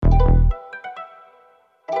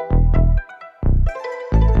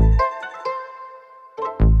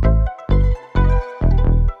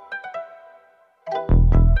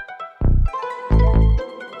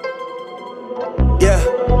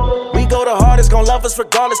artists gon' love us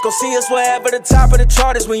regardless. Gon' see us wherever the top of the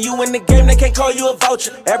chart is. When you in the game, they can't call you a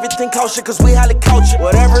vulture. Everything kosher, cause we highly cultured.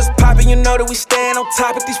 Whatever's poppin', you know that we stand on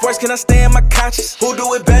top. If these words can I stay in my conscience? Who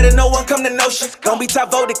do it better? No one come to know shit. Don't be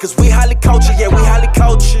top voted, cause we highly cultured. Yeah, we highly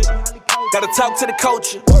cultured. Gotta talk to the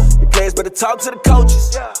culture. The players better talk to the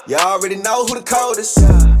coaches. You already know who the code is.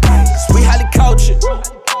 Cause we highly cultured.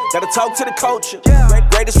 Gotta talk to the culture.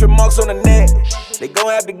 Greatest remarks on the net. They gon'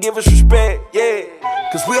 have to give us respect, yeah.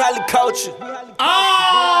 Cause we highly cultured.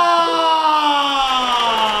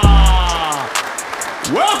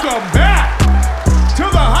 Welcome back to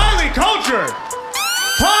the Highly Cultured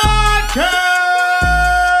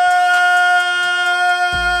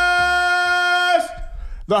Podcast.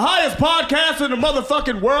 The highest podcast in the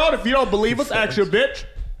motherfucking world. If you don't believe us, ask your bitch.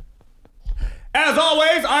 As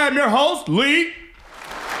always, I am your host, Lee.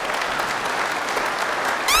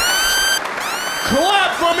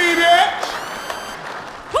 Clap for me, bitch!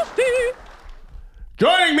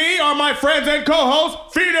 Joining me are my friends and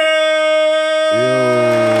co-hosts, Phoenix!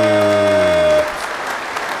 Yo.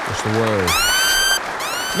 What's the word?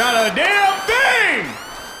 Not a damn thing!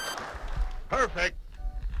 Perfect.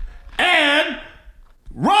 And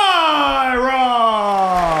Ry.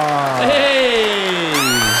 Hey!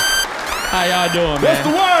 How y'all doing, man? What's the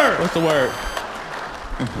word? What's the word?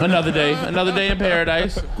 Another day in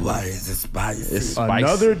paradise. Why is it spicy? It's spicy.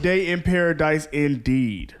 Another day in paradise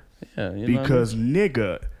indeed. Yeah, you know Because,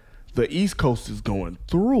 nigga, the East Coast is going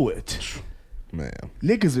through it. Man.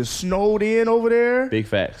 Niggas is snowed in over there. big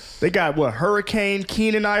facts. They got, what, Hurricane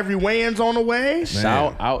Keenan Ivory Wayans on the way?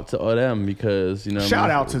 Shout out to all them because, you know.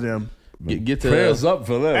 Shout out to them. Get to Prayers up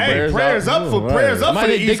for them. Hey, prayers up for the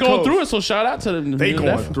They East going Coast. through it, so shout out to them. They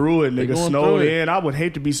going through it, They nigga. going Snowed through it. in. I would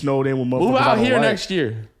hate to be snowed in with motherfuckers. Move I out don't here like. next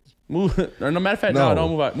year. Move. Or no matter of fact, No. no,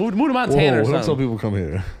 don't move out. Move to Montana or Whoa, don't tell something. people come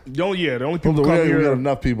here. Don't, yeah, the only We people come got here.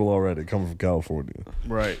 enough people already coming from California.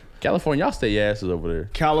 Right. California, y'all stay your asses over there.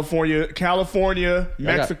 California,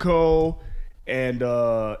 Mexico, and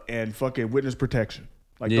fucking witness protection.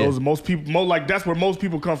 Like Yeah. those are most people. Like that's where most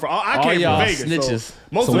people come from. I All came y'all from Vegas. snitches. So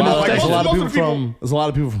most So of them, like there's a lot of most people of the from. There's a lot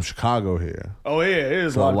of people from Chicago here. Oh yeah, it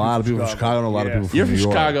is So a lot of people from Chicago and a lot of people from You're New from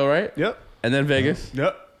York. Chicago, right? Yep. And then Vegas.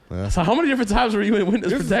 Yep. So how many different times were you in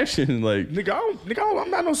witness This is- protection? Like,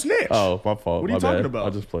 I'm not no snitch. oh, my fault. What are you my talking bad. about?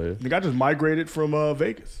 I'll just play it. Nigga, I just migrated from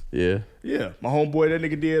Vegas. Yeah. Yeah, my homeboy, that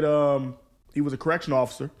nigga did. He was a correction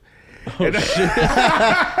officer.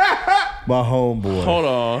 My homeboy. Hold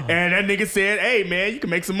on. And that nigga said, "Hey man, you can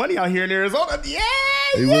make some money out here in Arizona." Yeah.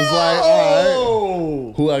 He was like, all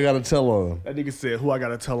right. Who I gotta tell on? That nigga said, "Who I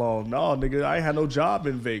gotta tell on?" No, nigga, I ain't had no job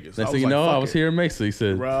in Vegas. Next I thing you was know, like, I fuck was it. here in Mexico. He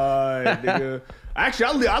said, Right, nigga.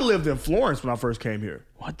 Actually, I lived in Florence when I first came here.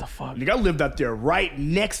 "What the fuck?" Nigga, I lived out there right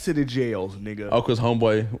next to the jails, nigga. Oh, cause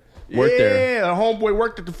homeboy worked there. Yeah, homeboy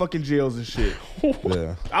worked at the fucking jails and shit.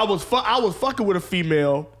 Yeah. I was fucking with a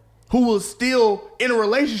female who was still in a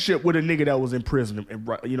relationship with a nigga that was in prison, and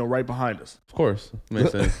right behind us. Of course,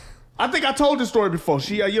 makes sense. I think I told this story before.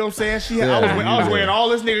 She, you know what I'm saying? I was wearing all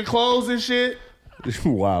this nigga clothes and shit.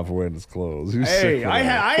 You wild for wearing his clothes. You Hey, sick for I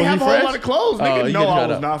that. ain't have a fresh? whole lot of clothes, Oh, nigga. you No, can I shut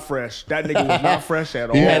was up. not fresh. That nigga was not fresh at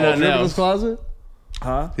all. He had no nothing drip in else. his closet?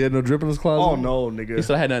 Huh? He had no drip in his closet? Oh no, nigga. He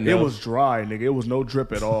said I had nothing It else. was dry, nigga. It was no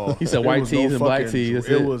drip at all. He said It white was tees and black fucking tees, that's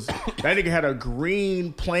It it. was that nigga had a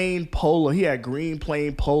green plain polo. He had green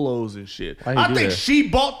plain polos and shit. Why he I do think that? she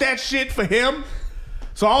bought that shit for him.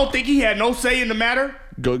 So I don't think he had no say in the matter.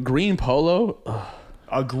 Green polo. Ugh.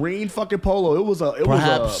 A green fucking polo. It was a. It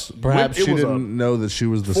Perhaps was a, she didn't know that she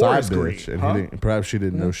was the side forest bitch, green, and huh? he didn't. Perhaps she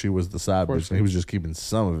didn't know she was the side bitch, and he was just keeping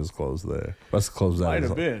some of his clothes there. That's the clothes Might at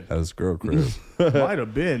have been. his girl crib. Might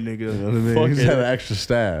have been, nigga. You know what I mean? Fuck He just it. had an extra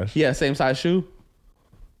stash. He had the same size shoe.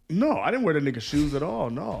 No, I didn't wear the nigga shoes at all.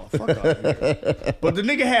 No, fuck out, nigga. But the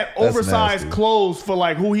nigga had oversized nasty. clothes for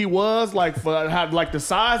like who he was, like for how like the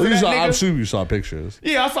size Well, of that I'm nigga. sure you saw pictures.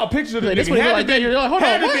 Yeah, I saw pictures of the Like, this nigga. one Had like to that, been- you're like, hold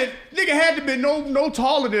had on, to what? been- Nigga had to be no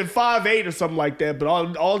taller than 5'8" or something like that. But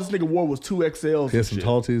all this nigga wore was 2XLs. He had some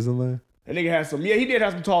tall tees in there. That nigga had some. Yeah, he did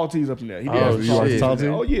have some tall tees up in there. He did Oh, have some you tall like tees. tall in there.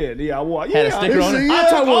 tee? Oh yeah, I wore. Had a Yeah, sticker on it? Yeah, I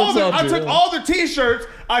took I all the. want I tall took tee. all the t-shirts.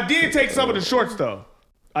 I did take some of the shorts though.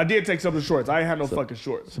 I did take some of the shorts. I ain't had no fucking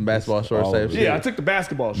shorts. Some basketball shorts all type of it. shit. Yeah, I took the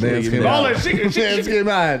basketball shorts. Man's came All out. that shit. Man's came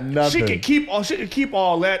out had nothing. She can keep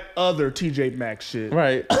all that other TJ Maxx shit.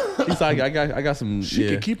 Right. He's like, I got some. She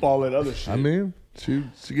yeah. can keep all that other shit. I mean, she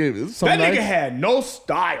gave it that something nigga nice. had no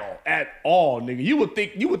style at all, nigga. You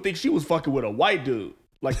would think she was fucking with a white dude.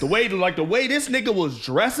 Like the way this nigga was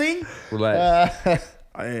dressing. Relax.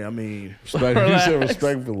 I mean, You said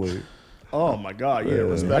respectfully. Oh my God, yeah,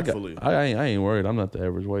 respectfully. I ain't worried. I'm not the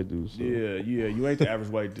average white dude. So. Yeah, you ain't the average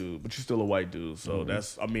white dude, but you're still a white dude. So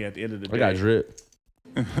that's, I mean, at the end of the day, I got drip.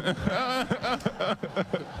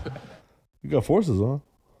 You got forces on.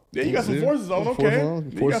 Yeah, you got some forces on. Okay,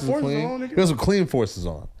 you got forces clean. on. You Nigga. got some clean forces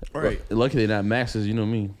on. All right. Lucky they not maxes. You know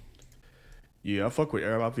me. Yeah, I fuck with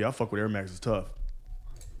Air. I fuck with Air Max. It's tough.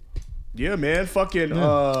 Yeah, man. Fucking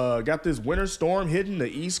got this winter storm hitting the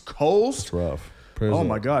East Coast. It's rough. Oh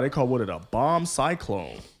my God, they call what it a bomb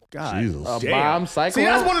cyclone. God, Jesus. A damn. bomb cyclone? See,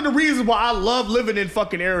 that's one of the reasons why I love living in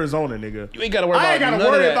fucking Arizona, nigga. You ain't gotta worry about I ain't gotta none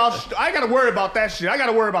of worry that. about. I gotta worry about that shit. I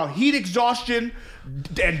gotta worry about heat exhaustion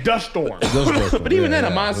and dust storms. But even then, a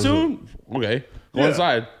monsoon. Okay, go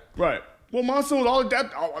inside. Right. Well, monsoon, all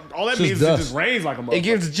that means is it dust. just rains like a motherfucker. It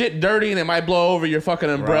gets jit dirty and it might blow over your fucking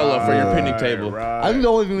umbrella for your picnic table. Right. I think the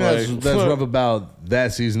only thing that's Like, rough about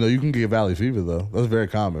that season, though, you can get valley fever, though. That's very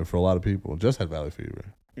common for a lot of people. Just had valley fever.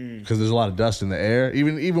 Because there's a lot of dust in the air.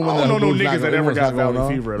 Even when I don't know no who's not- niggas that ever everyone's got not going valley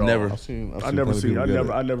on. fever at all. Never. I've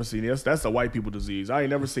never seen it. That's a white people disease. I ain't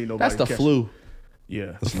never seen nobody. That's the catch flu.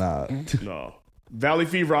 Yeah. It's not. No. Valley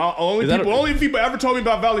fever. Only that people ever told me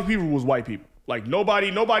about valley fever was white people. Like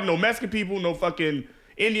nobody, no Mexican people, no fucking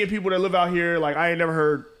Indian people that live out here. Like I ain't never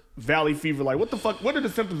heard valley fever. Like what the fuck? What are the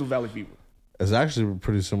symptoms of valley fever? It's actually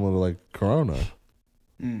pretty similar to like corona.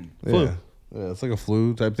 Flu. Yeah, it's like a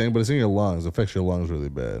flu type thing, but it's in your lungs. It affects your lungs really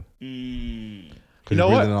bad. You You know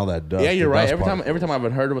what? All that dust, Yeah, you're the right. dust Every particles. time I've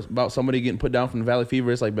ever heard about somebody getting put down from valley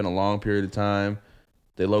fever, it's like been a long period of time.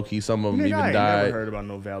 They low key, some of them Nigga, even I ain't never died. heard about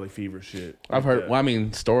no valley fever shit. I've heard. Well, I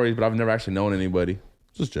mean stories, but I've never actually known anybody.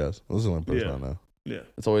 Just Jazz. This is the only person Yeah. I know. Yeah.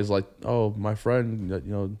 It's always like, oh, my friend,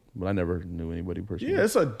 but I never knew anybody personally. Yeah,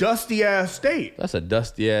 it's a dusty ass state. That's a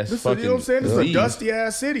dusty ass This is, fucking you know what I'm saying? This is a disease. dusty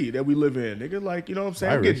ass city that we live in. Nigga, like, you know what I'm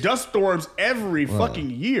saying? We Irish. get dust storms every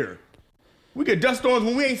fucking year. We get dust storms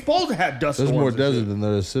when we ain't supposed to have dust There's storms. more and desert shit. than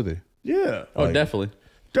there is city. Yeah. Oh, definitely.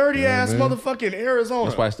 Dirty ass man. motherfucking Arizona.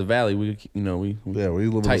 That's why it's the valley. We Yeah, we live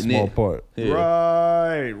in a tight small knit. part. Yeah.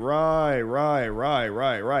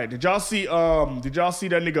 Right. Did y'all see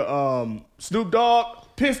that nigga Snoop Dogg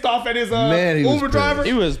pissed off at his Man, he was Uber pissed. driver?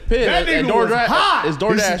 He was pissed. That nigga At was hot. It's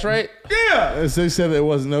DoorDash, right? Yeah. And so he said that it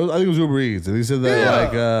wasn't. I think it was Uber Eats, and he said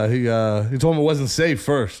that he told him it wasn't safe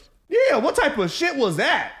first. Yeah, what type of shit was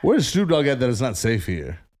that? Where's Snoop Dogg at that it's not safe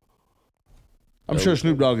here? I'm sure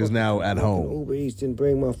Snoop Dogg is now at home. Uber Eats didn't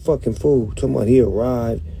bring my fucking food. Talking about he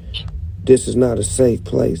arrived. This is not a safe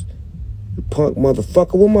place. You punk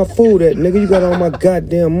motherfucker. Where my food at, nigga? You got all my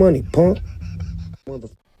goddamn money, punk.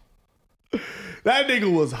 That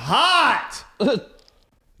nigga was hot.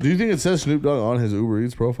 Do you think it says Snoop Dogg on his Uber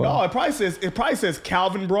Eats profile? No, it probably says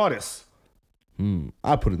Calvin Broadus.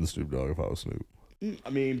 I put in Snoop Dogg if I was Snoop.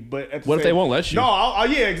 I mean, but at the What if same- they won't let you? No,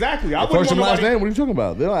 yeah, exactly. I wouldn't First and want last nobody. name? What are you talking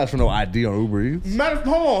about? They don't ask for no ID on Uber Eats.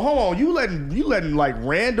 Hold on. You letting like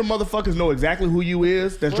random motherfuckers know exactly who you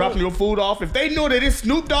is that's dropping your food off. If they know that it's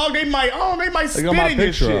Snoop Dogg, they might spit got my in his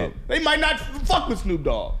picture shit. up. They might not fuck with Snoop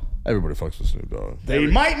Dogg. Everybody fucks with Snoop Dogg. They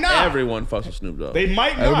might not. Everyone fucks with Snoop Dogg. They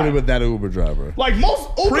might not. Everybody but that Uber driver. Like most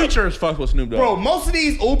Uber Preachers fuck with Snoop Dogg. Bro, most of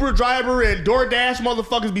these Uber driver and DoorDash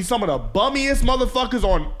motherfuckers be some of the bummiest motherfuckers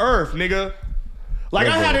on earth, nigga. Like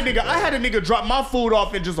I had a nigga drop my food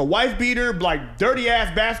off in just a wife beater, like dirty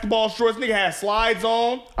ass basketball shorts. Nigga had slides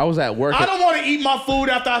on. I was at work. I don't want to eat my food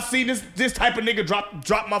after I see this type of nigga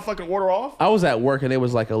drop my fucking order off. I was at work and it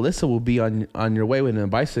was like, Alyssa will be on your way with a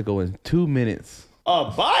bicycle in 2 minutes. A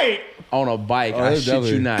bike? On a bike. I they're shit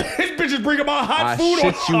definitely- you not. This bitch is bringing my hot I food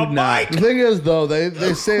shit on you a not. bike. The thing is, though, they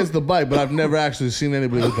say it's the bike, but I've never actually seen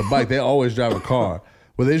anybody with the bike. They always drive a car.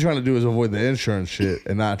 What they're trying to do is avoid the insurance shit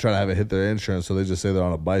and not try to have it hit their insurance, so they just say they're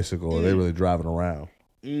on a bicycle or they're really driving around.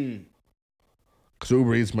 Because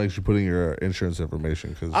Uber Eats makes you put in your insurance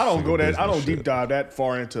information. Cause I don't it's go like a that. I don't business deep shit. dive that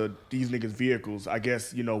far into these niggas' vehicles. I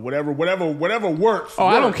guess whatever works. Oh,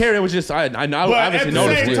 I don't works. care. It was just, I But obviously at the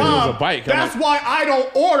noticed same it time, was a bike. I'm that's like, why I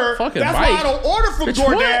don't order. Fucking That's why bike. I don't order from Bitch,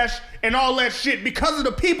 DoorDash and all that shit because of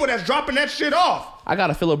the people that's dropping that shit off. I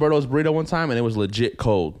got a Filiberto's burrito one time and it was legit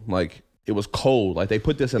cold. Like, it was cold. Like, they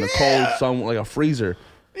put this in a cold, like a freezer.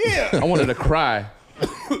 Yeah, I wanted to cry.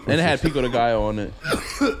 And it had Pico de Gallo on it.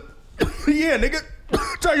 yeah, nigga.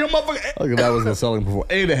 Tell your motherfucker. Look, that was the selling before.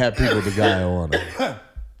 And they had people with the guy on it.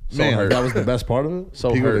 Man, hurt. that was the best part of it?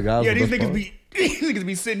 So People with hurt. the guy was Yeah, the these best niggas part? these niggas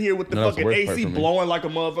be sitting here with the No, that's the fucking worst part AC for me. blowing like a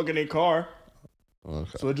motherfucker in their car. Okay.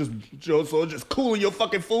 So it just cooling your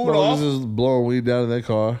fucking food Bro, off. this is blowing weed down in their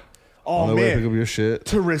car. Oh on their way to pick man, up your shit.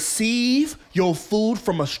 to receive your food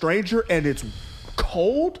from a stranger and it's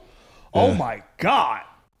cold? Oh Yeah. my God.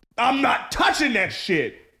 I'm not touching that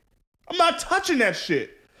shit. I'm not touching that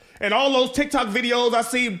shit. And all those TikTok videos I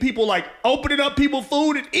see people like opening up people's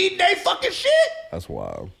food and eating they fucking shit. That's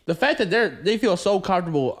wild. The fact that they feel so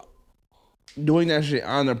comfortable doing that shit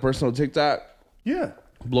on their personal TikTok Yeah.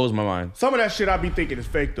 blows my mind. Some of that shit I be thinking is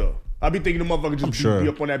fake though. I be thinking the motherfucker just sure. be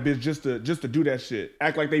up on that bitch just to do that shit.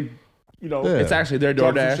 Act like they, you know, Yeah. It's actually their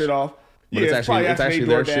drop some DoorDash. shit off. But it's actually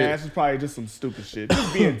their shit. It's probably just some stupid shit.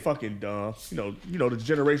 Just being fucking dumb. You know the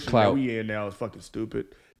generation Clout. that we in now is fucking stupid.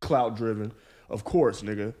 Clout driven. Of course,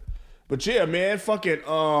 nigga. But yeah, man, fucking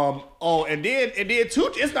and then two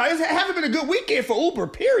it hasn't been a good weekend for Uber,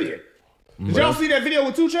 period. Did y'all see that video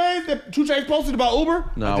with 2 Chainz that 2 Chainz posted about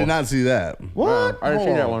Uber? No, I did not see that. What? I didn't see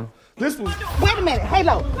Hold that on. one. This was Wait a minute,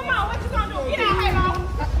 Halo. Come on, what you gonna do? Get out, Halo.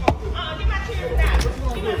 Get my cheers now.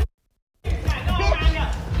 Get my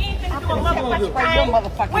we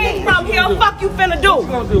ain't from here. Fuck you finna do.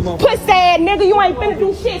 Pussy ass nigga, you ain't finna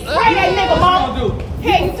do shit. Spray that nigga, mom.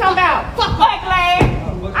 Hey, you talking about? Fuck ugly.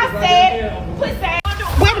 I said, pussy ass.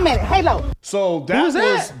 Wait a minute, Halo. so that was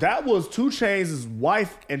that? that was 2 Chainz'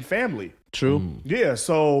 wife and family. True. Yeah,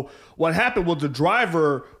 so what happened was the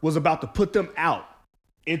driver was about to put them out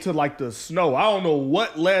into like the snow. I don't know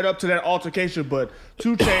what led up to that altercation, but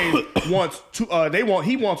 2 Chainz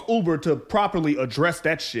he wants Uber to properly address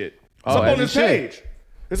that shit. It's up as on he his should. page.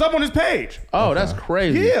 It's up on his page. Oh, that's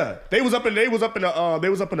crazy. Yeah, they was up in the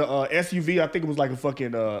SUV. I think it was like a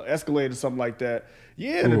fucking Escalade or something like that.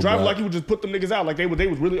 Yeah, and the Uber driver black. like he would just put them niggas out. Like they was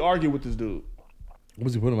really arguing with this dude. What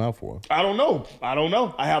was he putting him out for? I don't know.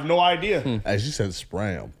 I have no idea. As you said,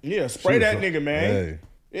 spray him. Yeah, spray that nigga, man. Hey.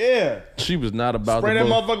 Yeah. She was not about Spray the that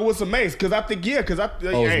book. motherfucker with some mace, cause I think Oh,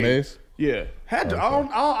 it's mace? Yeah, had to.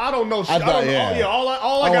 I don't know. Shit. I thought, yeah. All I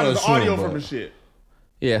I got wanna is the audio assume, from but- the shit.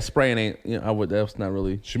 Yeah, spraying ain't. You know, that's not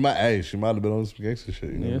really. She might have been on some gangster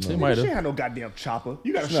shit. You never Yeah, know. she might She have. ain't had no goddamn chopper.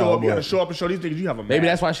 You gotta No, show up. You but- gotta show up and show these niggas you have a. Maybe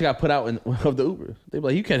Mac. that's why she got put out of the Uber. They be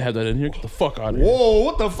like, you can't have that in here. Get the fuck out of here. Whoa,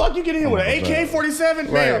 what the fuck? You get in here with an Oh,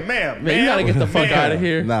 AK-47? Right. Ma'am, Man, you gotta get the fuck ma'am. out of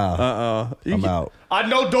here. Nah. I'm out. I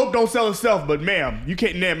know dope don't sell itself, but ma'am, you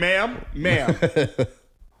can't. Ma'am.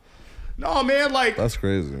 No, man, like That's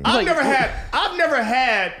crazy. I've never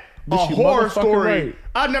had a Bitch, you horror motherfucking story. right.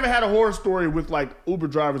 I've never had a horror story with like Uber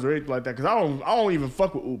drivers or anything like that because I don't even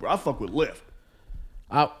fuck with Uber. I fuck with Lyft.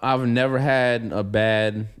 I've never had a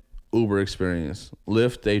bad Uber experience.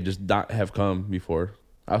 Lyft, they just not have come before.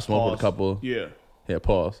 I've smoked with a couple. Yeah. Yeah,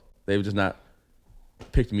 pause. They've just not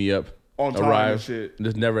picked me up, On time and arrived, shit.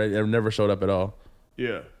 just never showed up at all.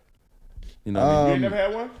 Yeah. You know what I mean? You ain't never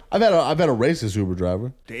had one? I've had a racist Uber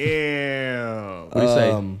driver. Damn. What do you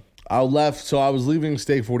say? I left, so I was leaving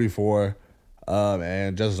Steak 44,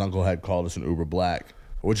 and Jess's uncle had called us an Uber Black,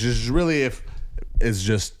 which is really if it's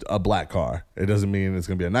just a black car. It doesn't mean it's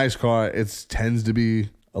gonna be a nice car. It tends to be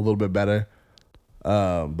a little bit better,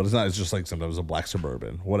 but it's not. It's just like sometimes a black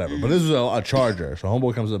Suburban, whatever. But this was a Charger. So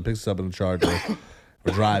homeboy comes up, picks us up in the Charger.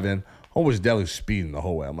 We're driving. Homeboy's definitely speeding the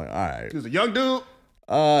whole way. I'm like, all right. He was a young dude,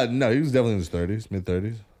 No, he was definitely in his 30s, mid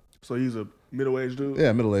 30s. so he's a middle-aged dude.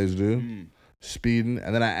 Yeah, middle-aged dude. Speeding.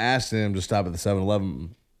 And then I asked him to stop at the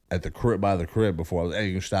 7-Eleven at the crib by the crib before I was, hey,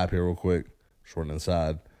 you can stop here real quick. Short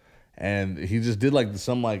inside. And he just did like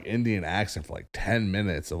some like Indian accent for like 10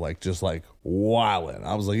 minutes of like just like wilding.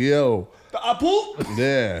 I was like, yo. The Apu?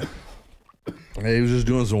 Yeah. And he was just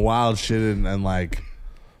doing some wild shit and like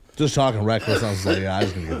just talking reckless. I was like, yeah, I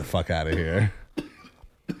just gonna get the fuck out of here.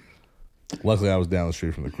 Luckily I was down the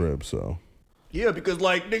street from the crib, so. Yeah, because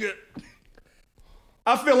like nigga,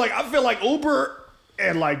 I feel like Uber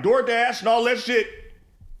and like DoorDash and all that shit.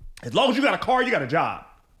 As long as you got a car, you got a job.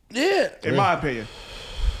 Yeah. In my opinion,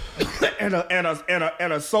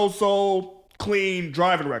 and a so clean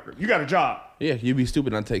driving record, you got a job. Yeah, you'd be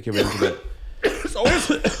stupid not to take advantage of that. So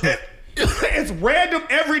it's random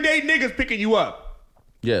everyday niggas picking you up.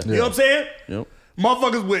 Yeah. You know what I'm saying? Yep.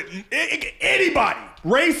 Motherfuckers with anybody,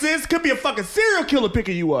 racist, could be a fucking serial killer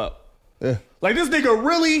picking you up. Yeah. Like this nigga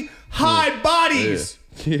really hide bodies.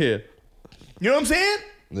 Yeah. You know what I'm saying?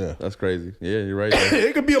 Yeah. That's crazy. Yeah, you're right there.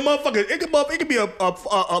 It could be a motherfucker. It could be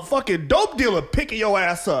a fucking dope dealer picking your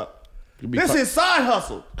ass up. Could be This is side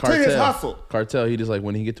hustle. cartel. To his hustle. Cartel. He just like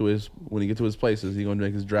when he get to his places, he gonna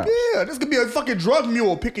make his drop. Yeah, this could be a fucking drug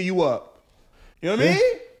mule picking you up. You know what I mean?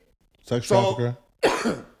 Sex So-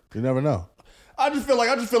 trafficker. You never know. I just feel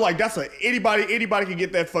like that's anybody can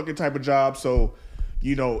get that fucking type of job. So,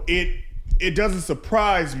 you know, it doesn't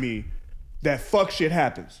surprise me that fuck shit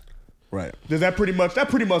happens. Right. That pretty much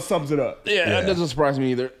sums it up. Yeah, that doesn't surprise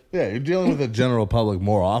me either. Yeah, you're dealing with the general public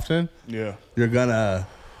more often. Yeah. You're gonna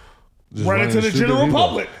Just Run into the stupid general people.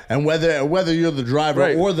 public. And whether you're the driver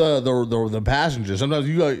Right. or the passenger, sometimes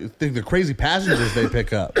you think the crazy passengers they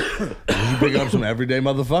pick up. You pick up some everyday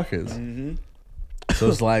motherfuckers. Mm-hmm. So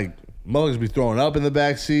it's like motherfuckers be throwing up in the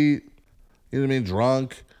back seat. You know what I mean?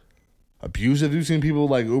 Drunk, abusive. You've seen people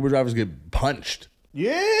like Uber drivers get punched.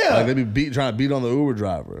 Yeah. Like they be trying to beat on the Uber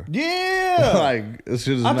driver. Yeah. Like this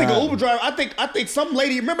shit is I think not- an Uber driver. I think some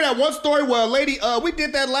lady. Remember that one story where a lady? We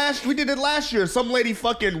did it last year. Some lady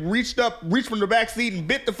fucking reached from the back seat and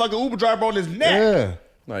bit the fucking Uber driver on his neck. Yeah.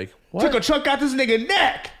 Like what? Took a chunk out this nigga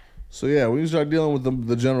neck. So yeah, when you start dealing with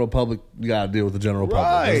the general public, you gotta deal with the general public.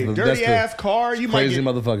 Right. That's Dirty ass car. You might crazy get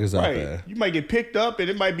motherfuckers out right. there. You might get picked up, and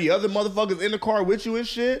it might be other motherfuckers in the car with you and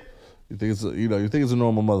shit. You think it's a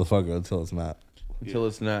normal motherfucker until it's not. Until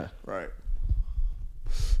it's not. Right.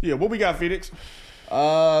 Yeah. What we got, Phoenix?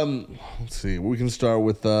 Let's see. We can start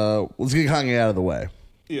with let's get Kanye out of the way.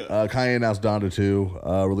 Yeah. Kanye announced Donda 2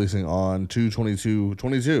 releasing on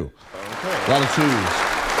 2/22/22. A lot of twos.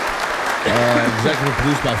 Executive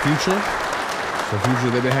produced by Future. So Future,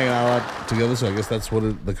 they've been hanging out a lot together, so I guess that's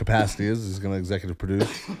what the capacity is. He's going to executive produce.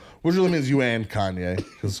 Which really means you and Kanye.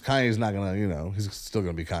 Because Kanye's not going to, he's still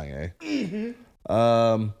going to be Kanye.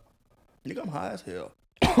 Nigga, I'm high as hell.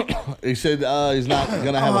 He said he's not going to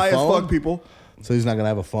I'm have high a phone. as fuck, people. So he's not going to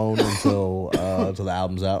have a phone until the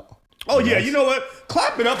album's out. Oh yeah, you know what?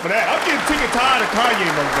 Clap it up for that. I'm getting ticket tired of Kanye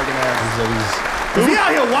motherfucking ass. He said Cause he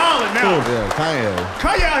out here wilding now. yeah, Kanye.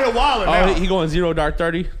 Kanye out here wilding now. Oh, he going 0 dark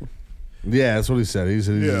 30. Yeah, that's what he said. He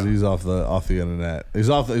said he's off the internet. He's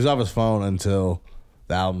off his phone until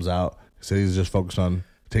the album's out. He said he's just focused on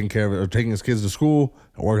taking care of it or taking his kids to school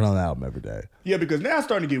and working on the album every day. Yeah, because now it's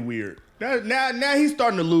starting to get weird. Now he's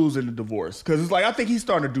starting to lose in the divorce. Because it's like, I think he's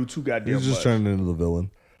starting to do too goddamn He's just much. turning into the villain.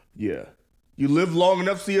 Yeah. You live long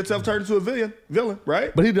enough to see yourself turn into a villain,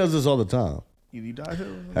 right? But he does this all the time. You die here.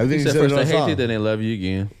 Everything He he said said first in they that hate song. you, then they love you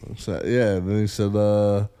again. So, yeah, then he said,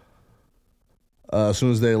 as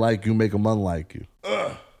soon as they like you, make them unlike you.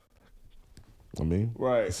 I mean,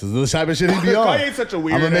 Right. this is the type of shit he be on. Kanye's such a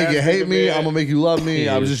weird I'm gonna make ass you hate nigga, me. man. I'm gonna make you love me.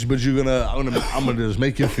 Yeah. But I'm gonna just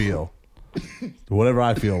make you feel whatever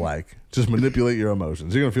I feel like. Just manipulate your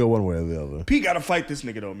emotions. You're gonna feel one way or the other. Pete got to fight this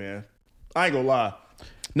nigga though, man. I ain't gonna lie.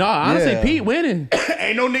 No, honestly, Yeah. Pete winning.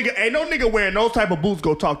 Ain't no nigga wearing those type of boots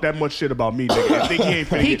go talk that much shit about me, nigga. I think he ain't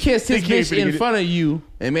finna He get- kissed his think he ain't bitch finna in get it. front of you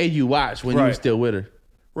and made you watch when you Right. were still with her.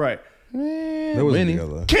 Right. They wasn't winning.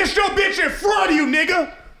 together. Kiss your bitch in front of you,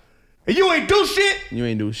 nigga. And you ain't do shit. You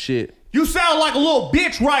ain't do shit. You sound like a little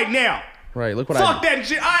bitch right now. Right, look what Fuck I that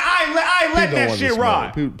shit. I ain't let Pete don't that want the shit smoke.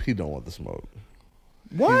 ride. Pete don't want the smoke.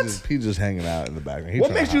 What? Pete just hanging out in the background. He What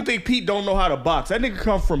trying makes to you think Pete don't know how to box? That nigga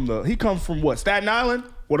comes from what? Staten Island?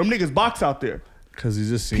 Well, them niggas box out there. Because he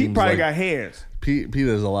just seems Pete probably like got hands. Pete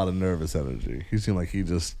has a lot of nervous energy. He seems like he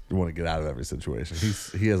just want to get out of every situation.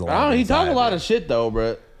 He has a lot. I don't know, of he talk a anxiety. lot of shit though,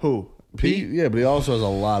 bro. Who? Pete, yeah, but he also has a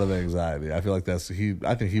lot of anxiety. I feel like I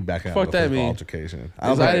think he backing out Fuck of a that physical mean? altercation.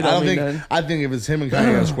 Anxiety don't mean nothing. I think if it's him and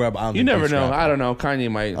Kanye on square up, I don't You think never Pete's know. scrapping. I don't know.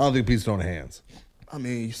 Kanye might. I don't think Pete's throwing hands. I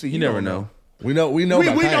mean, you see, You never know. We know. We about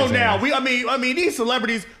know Kanye's now. hands. I mean, these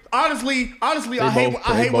celebrities. Honestly, I hate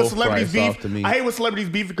when both celebrities price off beef. to me. I hate when celebrities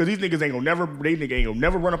beef because these niggas ain't gonna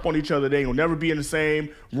never run up on each other. They ain't gonna never be in the same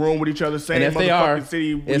room with each other. Same And if they motherfucking are,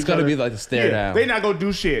 city. with it's each gonna other. be like a stare down. They not gonna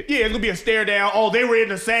do shit. Yeah, it's gonna be a stare down. Oh, they were in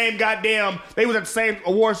the same goddamn. They was at the same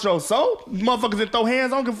award show. So motherfuckers didn't throw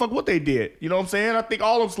hands. I don't give a fuck what they did. You know what I'm saying? I think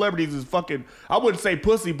all them celebrities is fucking. I wouldn't say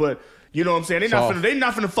pussy, but you know what I'm saying. They not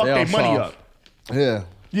finna fuck They their all money soft. up. Yeah.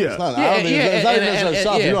 Yeah. It's not, Yeah, I don't think yeah, it's not even and- necessarily and-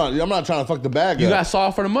 soft. yeah. You know, I'm not trying to fuck the bag You up. got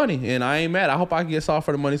soft for the money, and I ain't mad. I hope I can get soft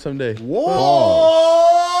for the money someday.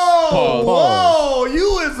 Whoa! Pause. Whoa!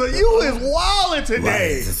 You is wildin'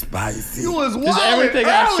 today. You is wildin' everything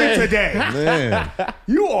I early said. today. Man.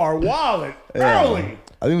 You are wildin' early.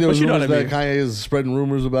 I think there was you know rumors what I that Kanye is spreading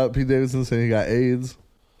rumors about Pete Davidson saying he got AIDS.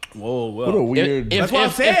 Whoa, What a weird. That's what I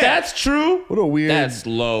said. If that's true, What a weird. that's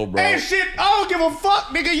low, bro. Hey, shit, I don't give a fuck,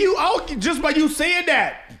 nigga. Just by you saying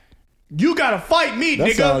that, you gotta fight me, that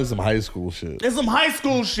nigga. sounds like some high school shit. It's some high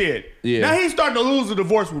school shit. Yeah. Now he's starting to lose the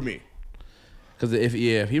divorce with me. Because if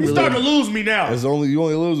he He's really, starting to lose me now. You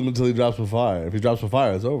only lose him until he drops some fire. If he drops some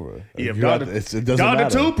fire, it's over. Yeah, If you got- it doesn't Donda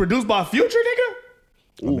matter. 2 produced by Future,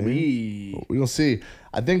 nigga. Ooh, We gonna see.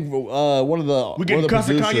 I think one of the We getting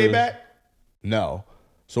cussing Kanye producers- back? No.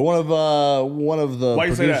 So one of the Why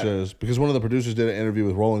you say that? producers, because one of the producers did an interview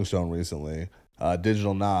with Rolling Stone recently,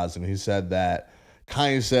 Digital Nas, and he said that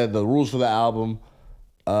Kanye said the rules for the album,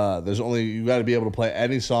 you got to be able to play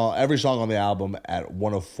every song on the album at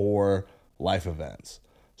one of 4 life events.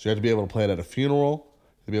 So you have to be able to play it at a funeral,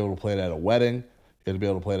 you have to be able to play it at a wedding, you have to be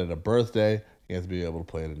able to play it at a birthday, You have to be able to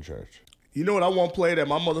play it in church. You know what I want played at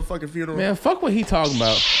my motherfucking funeral? Man, fuck what he talking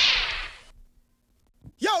about.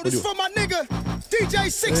 Yo, this is for my nigga, DJ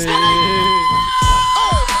 6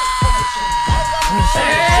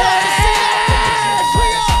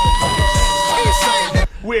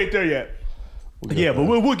 We ain't there yet. But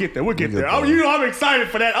we'll get there. We'll get there. I'm excited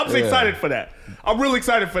for that. I'm excited for that. I'm really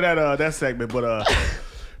excited for that that segment. But you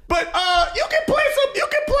can play some. You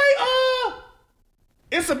can play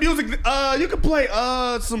it's some music. You can play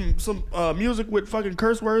some music with fucking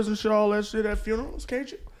curse words and shit, all that shit at funerals,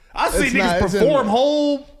 can't you? I see niggas perform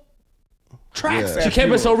whole tracks. She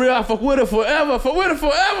came in so real. I fuck with her forever. Fuck with her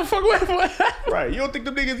forever. Fuck with her forever. Right. You don't think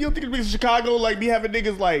the niggas in Chicago like be having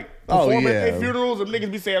niggas like perform at their funerals and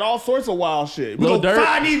niggas be saying all sorts of wild shit. We gonna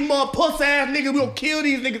find these puss ass niggas. We gonna kill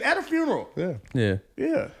these niggas at a funeral. Yeah.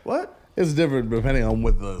 What? It's different depending on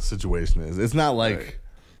what the situation is. It's not like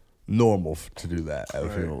normal to do that at a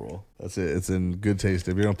funeral. That's it. It's in good taste.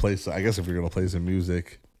 If you're gonna play, I guess if you're gonna play some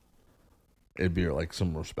music, it'd be like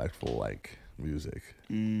some respectful like music.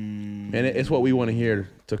 And it's what we want to hear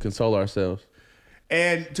to console ourselves.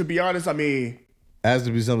 And to be honest, I mean, it has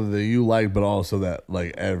to be something that you like, but also that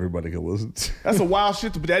like everybody can listen to. That's a wild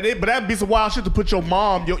shit but that'd be some wild shit to put your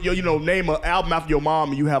mom, name an album after your mom,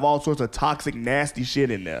 and you have all sorts of toxic, nasty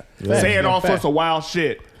shit in there, saying all sorts of wild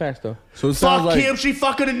shit. Facts though. So it sounds Fuck like him, she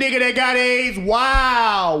fucking a nigga that got AIDS.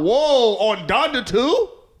 Wow, whoa, on Donda too?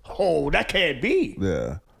 Oh, that can't be.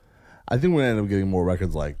 Yeah, I think we end up getting more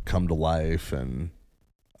records like "Come to Life" and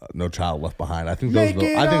 "No Child Left Behind." I think those.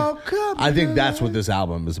 I think that's what this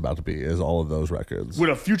album is about to be. Is all of those records with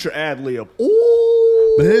a Future ad lib.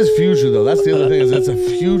 Ooh, but it is Future though. That's the other thing is it's a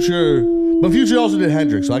Future. But Future also did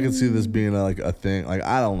Hendrix, so I can see this being like a thing. Like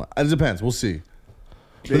I don't know. It depends. We'll see.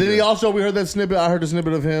 But then we heard that snippet. I heard a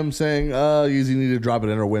snippet of him saying, Yeezy need to drop it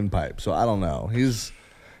in her windpipe. So I don't know. He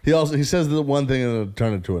says the one thing and it'll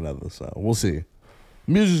turn it to another. So we'll see.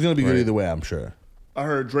 Music's gonna be good either way, I'm sure. I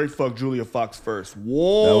heard Drake fuck Julia Fox first.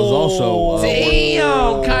 Whoa. That was also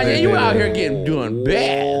damn, Kanye, you out here doing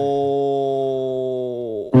bad.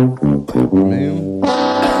 Man.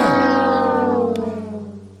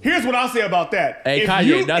 Here's what I'll say about that. Hey,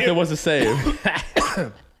 Kanye, nothing was the same.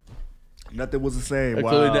 Nothing was the same.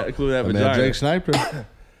 Including that vagina. Drake Sniper.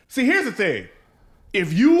 See, here's the thing.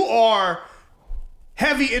 If you are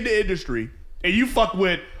heavy in the industry and you fuck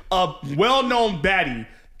with a well-known baddie,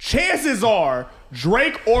 chances are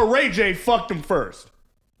Drake or Ray J fucked him first.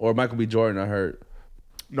 Or Michael B. Jordan, I heard.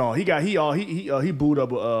 No, he booed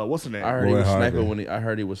up. What's his name? I heard he was sniping I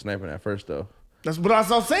heard he was sniping at first though. That's what I'm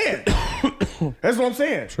saying. That's what I'm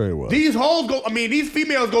saying. Sure was. These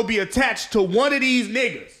females go be attached to one of these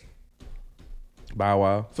niggas. Bow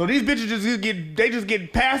Wow. So these bitches just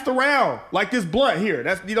get passed around like this blunt here.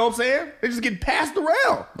 That's, you know what I'm saying? They just get passed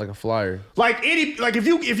around like a flyer. Like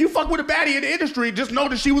if you fuck with a baddie in the industry, just know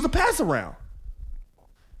that she was a pass around.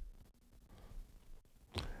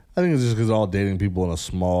 I think it's just because all dating people in a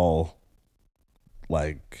small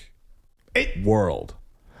world.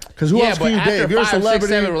 Because who else can you date? If you're a celebrity, 6,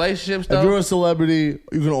 7 relationships, though, if you're a celebrity,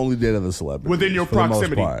 you can only date other celebrities within your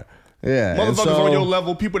proximity. Yeah, motherfuckers on your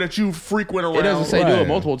level, people that you frequent around. It doesn't say do it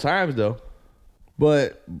multiple times though.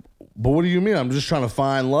 But what do you mean? I'm just trying to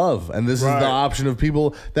find love, and this is the option of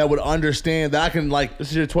people that would understand that I can This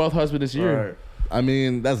is your 12th husband this year. Right. I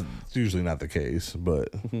mean, that's usually not the case,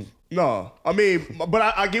 but no, I mean, but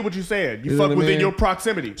I get what you're saying. You know fuck what I within mean? your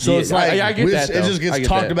proximity. So it's like I get that, it just gets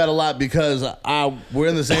talked about a lot because we're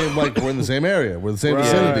in the same we're in the same area, we're in the same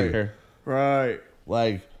vicinity, right?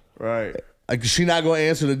 Like is she not going to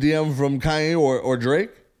answer the DM from Kanye or Drake?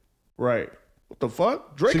 Right. What the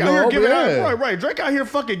fuck? Drake out here giving out. Right. Drake out here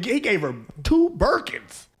fucking. He gave her 2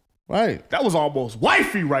 Birkins. Right. That was almost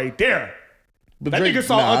wifey right there. But that Drake,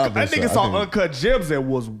 nigga saw Uncut Gems and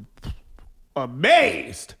was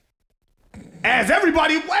amazed. As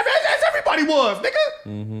everybody was, nigga.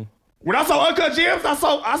 Mm-hmm. When I saw Uncut Gems, I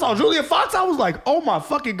saw Julia Fox. I was like, oh my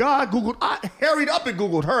fucking God. I hurried up and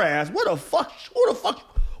Googled her ass. Who the fuck?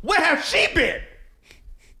 Where have she been?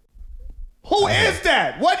 Who is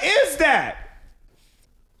that? What is that?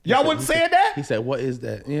 Y'all wasn't saying that? He said, what is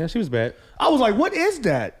that? Yeah, she was bad. I was like, what is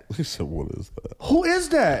that? He said, what is that? Who is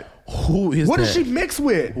that? Who is what that? What did she mix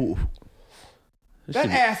with? Ooh. That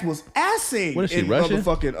ass was assing. What is she, Russian?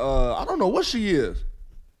 Motherfucking, I don't know what she is.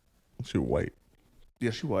 She white. Yeah,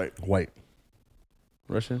 she white. White.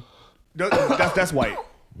 Russian? That's white.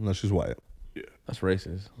 No, she's white. Yeah. That's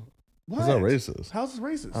racist. What? That's not racist. How's it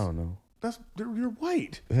racist? I don't know. You're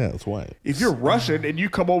white. Yeah, it's white. If you're Russian and you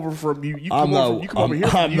come over from you I'm come over here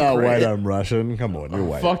from I'm not Ukraine. white. I'm Russian. Come on, you're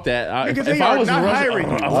white. Fuck that. Because if they I are was not Russian, hiring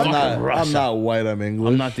you. I'm not white. I'm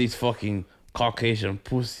English. I'm not these fucking Caucasian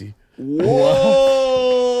pussy.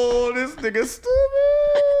 Whoa, this nigga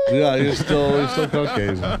stupid. Yeah, you're still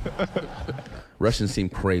Caucasian. Russians seem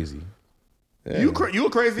crazy. Yeah. You a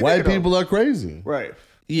crazy White nigga, though. people are crazy. Right.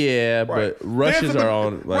 Yeah, Right. but Russians are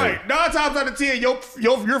on like right. 9 times out of 10,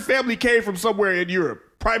 your family came from somewhere in Europe.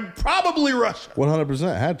 Probably Russia.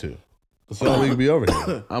 100% had to. So we could be over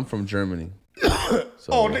here. I'm from Germany.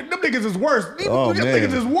 Oh, them niggas is worse. Oh, them man.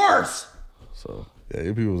 niggas is worse. So Yeah,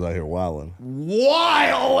 your people's out here wilding.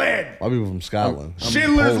 Wildin'. My people from Scotland.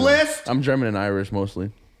 Schindler's Poland. List. I'm German and Irish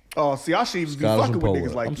mostly. Oh, see, I should even be Scottish fucking and with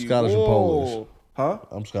Polish. niggas like I'm you. Scottish and Whoa. Polish. Huh?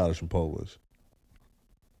 I'm Scottish and Polish.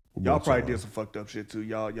 Y'all probably did some fucked up shit too.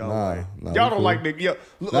 Y'all Nah, like, nah, y'all we don't cool. like niggas. Yeah,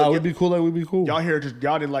 look, Nah, look, we'd be cool like we'd be cool. y'all here just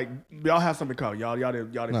y'all didn't like y'all have something in common. Y'all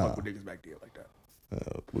didn't Nah. fuck with niggas back then like that.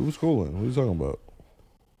 We was cooling. What are you talking about?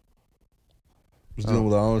 We was dealing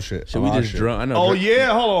with our own shit. Should we Our just shit. drunk? I know. Oh yeah,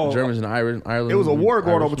 hold on. Germans and Ireland. It was a war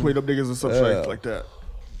going on Irish- between them niggas and some Yeah. shit like that.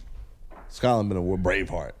 Scotland been a war.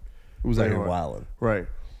 Braveheart. Who was out here Braveheart. wilding? Right,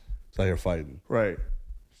 Was out here fighting. right.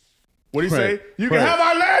 What did he Right. say? You can Right. have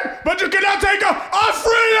our land, but you cannot take our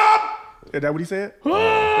freedom. Is that what he said? Is that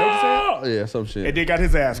what he said? Yeah, some shit. And they got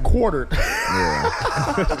his ass quartered.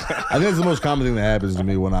 I think it's the most common thing that happens to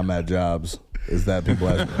me when I'm at jobs is that people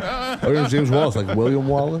ask me, "Oh, your name's James Wallace, like William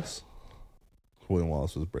Wallace." William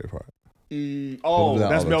Wallace was Braveheart. Oh, Do that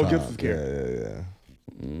that's all the Mel time. Gibson's character.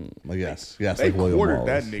 Yeah. Like yes, They like William quartered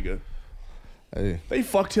Wallace. that nigga. Hey, They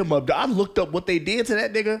fucked him up. I looked up what they did to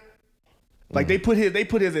that nigga. Like they put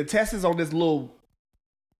his intestines on this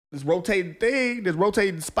rotating thing, this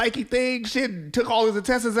rotating spiky thing, shit, and took all his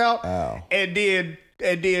intestines out, Ow. and then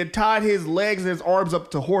tied his legs and his arms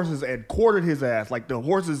up to horses and quartered his ass. Like the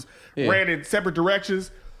horses ran in separate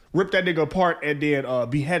directions, ripped that nigga apart, and then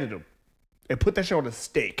beheaded him and put that shit on a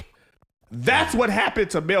stake. That's what happened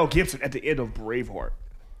to Mel Gibson at the end of Braveheart.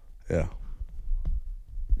 yeah,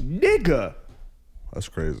 Nigga. that's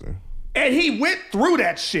crazy. And he went through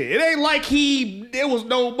that shit. It ain't like it was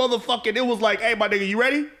no motherfucking, it was like, hey, my nigga, you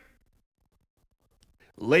ready?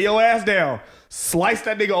 Lay your ass down. Slice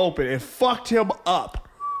that nigga open and fucked him up.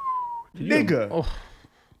 Nigga. Oh.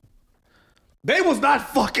 They was not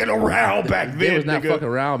fucking around back then, They was not nigga. fucking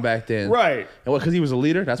around back then. Right. And what? Because he was a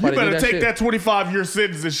leader. That's why You they better did that take shit? that 25-year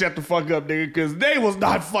sentence and shut the fuck up, nigga, because they was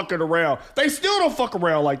not fucking around. They still don't fuck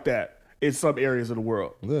around like that in some areas of the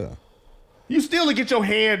world. Yeah, You still get your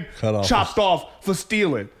hand Cut off. chopped off for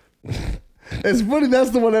stealing. it's funny.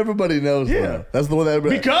 That's the one everybody knows. Yeah. Bro. That's the one that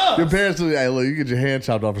everybody. Because- your parents will be, hey, look, you get your hand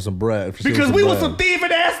chopped off for some bread. for stealing Because some we was bread. some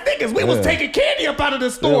thieving ass niggas. We was Yeah. taking candy up out of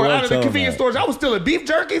the store, Yeah, out of the I'm convenience telling stores. I was stealing beef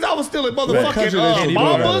jerkies. I was stealing What country motherfucking they still do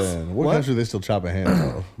that Mambas. in? What country they still chopping hands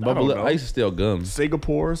off? Bubble- know. I used to steal gums.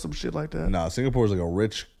 Singapore or some shit like that. Nah, Singapore's like a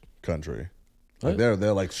rich country. Like they're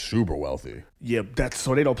like super wealthy, Yeah, that's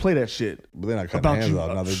so they don't play that shit. but they're not cutting About hands you. off.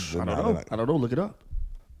 No, I they're don't not- know. I don't know. Look it up.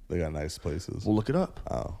 They got nice places. We'll look it up.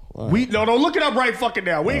 Oh, all right. Don't look it up right fucking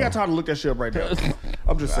now. We ain't got time to look that shit up right now.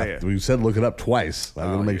 I'm just saying. We said look it up twice. I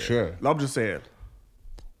gotta make sure. I'm just saying. At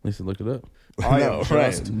least look it up. I No, am right.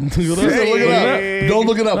 just Look it up. Don't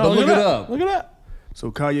look it up, but look it up. Look it up. So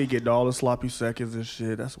Kanye getting all the sloppy seconds and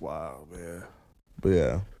shit. That's wild, man. But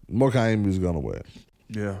yeah, more Kanye music on the way.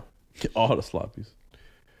 Yeah. Get all the sloppies.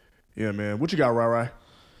 Yeah, man. What you got, Rai?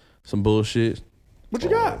 Some bullshit. What you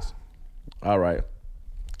got? All right.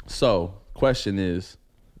 So, question is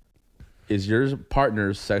your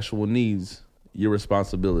partner's sexual needs your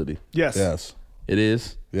responsibility? Yes. Yes, It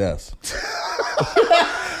is. yes.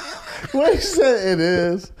 What you said it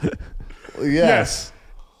is? Yes.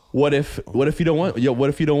 What if you don't want? What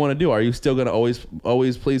if you don't want to do? Are you still gonna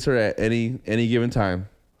always please her at any given time?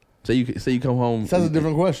 Say you come home. That's a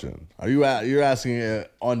different question. Are you're asking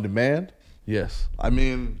it on demand? Yes. I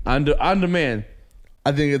mean, On demand.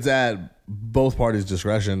 I think it's at both parties'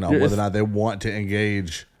 discretion on Yeah, whether or it's- not they want to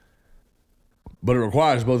engage, but it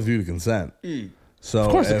requires both of you to consent. So Of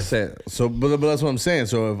course, if- consent. So, but that's what I'm saying.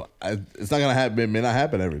 So it's not gonna happen. It may not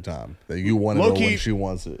happen every time that you want to go Low-key- when she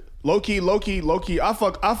wants it. Low key. I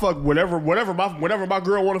fuck whenever my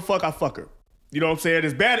girl want to fuck, I fuck her. You know what I'm saying?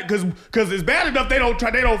 It's bad because it's bad enough they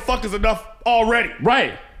don't fuck us enough already.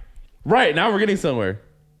 Right. Now we're getting somewhere.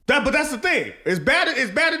 But that's the thing. It's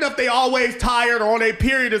bad enough they always tired or on a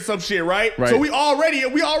period or some shit, right? Right. So we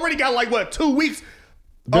already got like what 2 weeks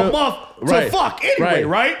a Good. month to Right. fuck anyway,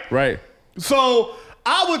 right? Right. So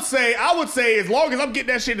I would say as long as I'm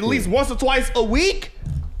getting that shit at least once or twice a week,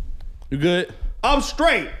 You good? I'm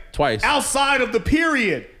straight. Twice. Outside of the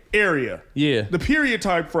period area. Yeah. The period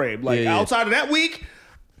time frame. Like Yeah. outside of that week,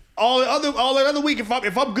 all that other week, if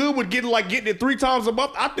I'm good with getting it 3 times a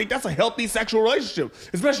month, I think that's a healthy sexual relationship.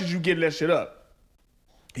 Especially if you getting that shit up.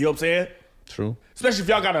 You know what I'm saying? True. Especially if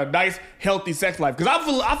y'all got a nice, healthy sex life. Because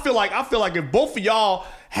I feel like if both of y'all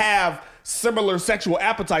have similar sexual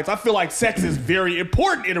appetites, I feel like sex is very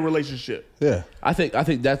important in a relationship. Yeah. I think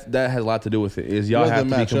that has a lot to do with it. Is y'all You have have to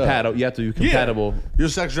to be match up. compatible. You have to be compatible. Your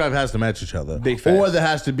sex drive has to match each other. Big facts. Or there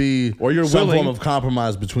has to be Or you're some willing- form of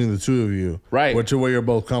compromise between the two of you. Right. Where you're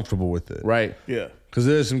both comfortable with it. Right. Yeah. Because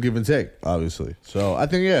there is some give and take, obviously. So I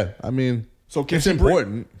think, yeah, I mean, So can it's she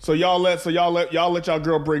important. So y'all let y'all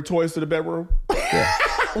girl bring toys to the bedroom?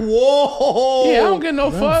 Whoa! Yeah, I don't get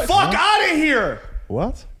no fuck. Fuck out of here!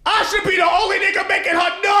 What? I should be the only nigga making her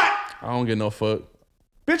nut. I don't get no fuck.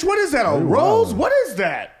 Bitch, what is that? A You rose? wildin'. What is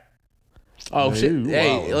that? Oh shit! you Hey,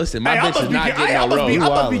 wildin'. listen, my Hey, bitch is not getting no I must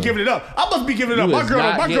be wildin'. giving it up. I must be giving it up. You My is girl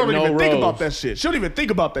not don't getting even no think about rose. that shit. She don't even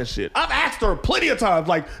think about that shit. I've asked her plenty of times,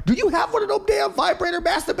 like, do you have one of them damn vibrator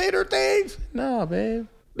masturbator things? Nah, babe.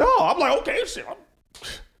 No, I'm like, okay, shit.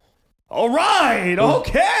 All right,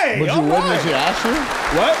 okay. But you all wouldn't if right. she asked you?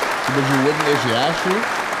 What? But you wouldn't if she asked you?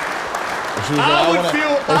 If she was I would wanna-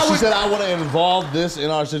 feel- If I she would- said, I want to involve this in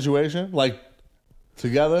our situation, like,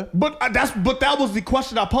 together? But that was the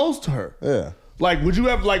question I posed to her. Yeah. Like, would you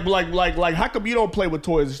have like how come you don't play with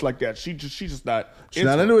toys just like that? She's just not. She's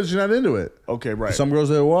not into it. She's not into it. Okay, right. Some girls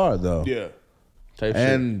there are, though. Yeah, Type shit.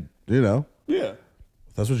 And, you know, yeah.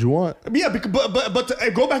 if that's what you want. Yeah, but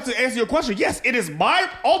to go back to answer your question, yes, it is my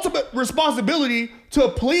ultimate responsibility to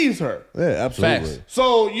please her. Yeah, absolutely. Facts.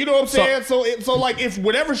 So you know what I'm saying. So like, if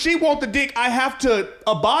whenever she wants the dick, I have to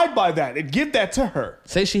abide by that and give that to her.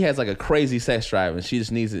 Say she has like a crazy sex drive and she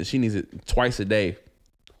just needs it. She needs it twice a day.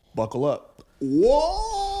 Buckle up.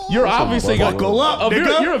 Whoa! You're obviously gonna buckle up, You're,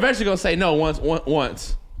 nigga. you're eventually gonna say no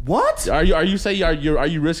once. What? Are you saying are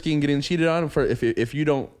you risking getting cheated on for if you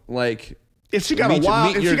don't like? If she got Meet a your- wild,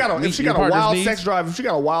 meet if your- she got a, meet if she your got a partner's wild needs? sex drive, if she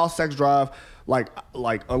got a wild sex drive, like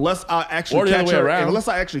unless I actually Or the other catch way her, around. unless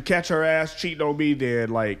I actually catch her ass cheating on me, then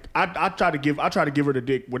like I try to give her the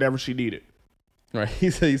dick whenever she needed. Right,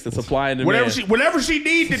 he's the supply and demand. Whenever she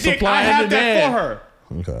needs the dick, Supply I and have that for demand. her.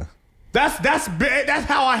 Okay. That's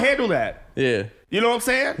how I handle that. Yeah. You know what I'm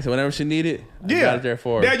saying? So whenever she need it, I Yeah. got it there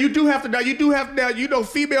for her. Now you do have to. You know,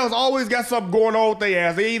 females always got something going on with their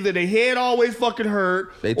ass. They either their head always fucking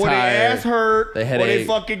hurt, They or their tired, ass hurt, they or they headache.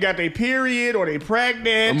 fucking got their period, or they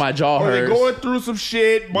pregnant, Or my jaw or they hurts. going through some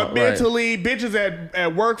shit. But Right. mentally, bitches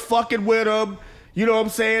at work fucking with them. You know what I'm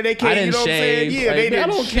saying? They can't. I didn't you know what I'm saying? shave. Yeah, Like, they I didn't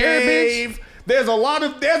don't care, bitch. shave. There's a lot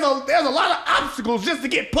of obstacles just to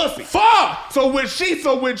get pussy. Fuck! So when she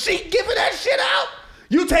giving that shit out,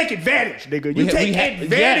 you take advantage, nigga. You take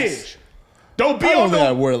advantage. yes. Don't be I on don't think I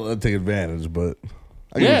no. would take advantage, but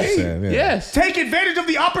I get what Yes. you're saying. Yeah. Yes. Take advantage of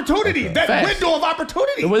the opportunity, that Facts. window of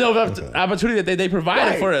opportunity. The window of opportunity that they provided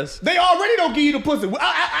Right. for us. They already don't give you the pussy.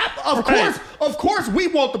 Right. Of course, we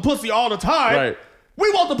want the pussy all the time. Right.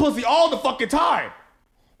 We want the pussy all the fucking time.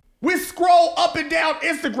 We scroll up and down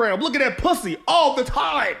Instagram looking at pussy all the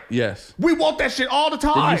time. Yes. We want that shit all the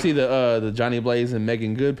Did time. you see the Johnny Blaze and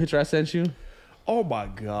Megan Good picture I sent you? Oh my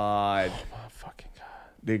god, Oh fucking god.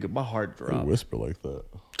 nigga, my heart You dropped. whisper like that.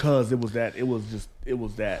 Cause it was that.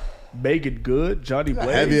 Megan Good, Johnny Blaze,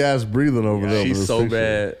 Heavy ass breathing over there. She's over this so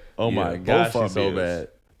picture. bad. Oh my Yeah, god, both of she's so them is. bad.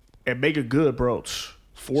 and Megan Good, bro.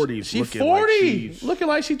 40s. She's looking 40, Like she's, looking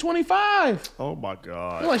like she's 25. oh my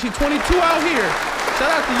god. Looking like she's 22 out here.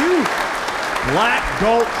 Shout out to you. Black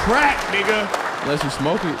don't crack, nigga. Unless you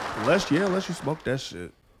smoke it. Unless you smoke that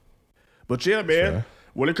shit. But yeah, man. Fair.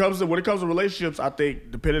 When it comes to relationships, I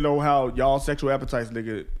think depending on how y'all sexual appetites,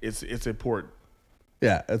 nigga, it's important.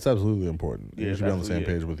 Yeah, it's absolutely important. Yeah, You should be on the same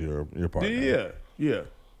absolutely, page with your partner.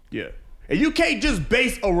 Yeah. And you can't just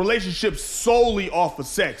base a relationship solely off of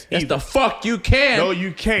sex. Yes, either. the fuck you can. No,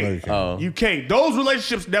 you can't. No, you can't. Oh. You can't. Those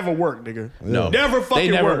relationships never work, nigga. No. Never fucking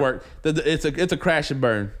They never work. work. It's a crash and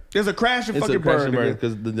burn. There's a crash and It's fucking a crash burn, and burn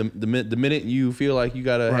nigga. because the minute you feel like you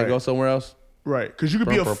gotta Right. go somewhere else, Right, because you could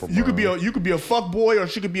be a fuck boy, or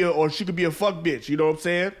she could be a fuck bitch. You know what I'm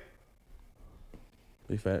saying?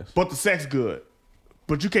 be fast. But the sex good,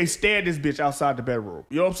 but you can't stand this bitch outside the bedroom.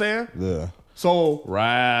 You know what I'm saying? Yeah. So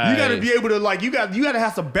Right. you got to be able to you got to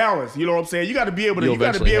have some balance. You know what I'm saying? You got to be able to You'll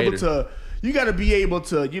have a you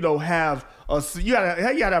got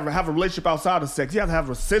to have a relationship outside of sex. You have to have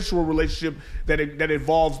a sensual relationship that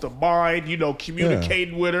involves the mind. You know,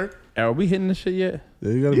 communicating with her. Are we hitting this shit yet?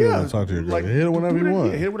 Yeah, you gotta be able to talk to your girl. like, hit it whenever do you that-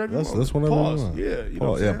 want. yeah, hit it whenever you want. That's whenever Pause. you want. Yeah, you know Pause. what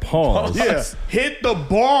I'm Yeah, saying? pause. Yeah, hit the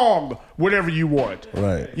bong whenever you want.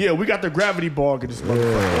 Right. Yeah, we got the gravity bong in this motherfucker.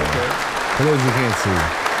 Yeah. Okay? For those you can't see.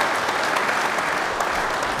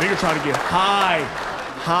 Nigga trying to get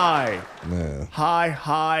high. Man.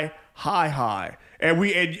 High. And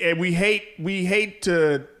we hate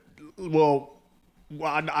to, well,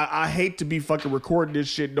 I hate to be fucking recording this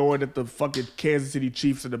shit knowing that the fucking Kansas City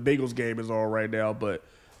Chiefs and the Bengals game is on right now, but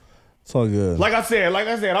it's all good. Like I said,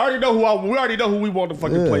 I already know we already know who we want the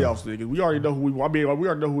fucking playoffs, nigga. We already know who we want. I mean, we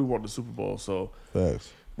already know who we want the Super Bowl. So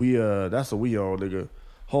facts. We that's what we on, nigga.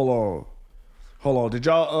 Hold on. Did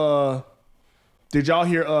y'all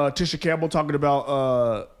hear Tisha Campbell talking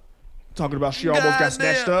about she almost got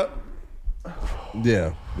snatched up?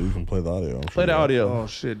 Yeah, you can play the audio. Play the audio. Oh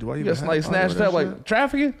shit! Do I even just have like audio snatched of up, that like shit?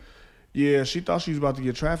 trafficking? Yeah, she thought she was about to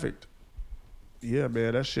get trafficked. Yeah,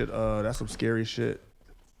 man, that shit. That's some scary shit.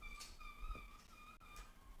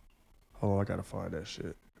 Hold on, I gotta find that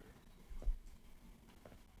shit.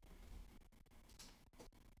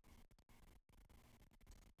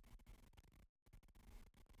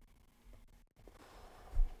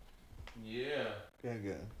 Yeah.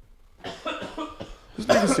 This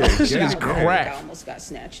nigga said, This shit is yeah, crack. I almost got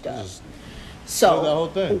snatched up. the So whole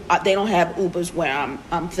thing. they don't have Ubers where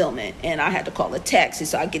I'm filming, and I had to call a taxi.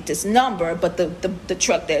 So I get this number, but the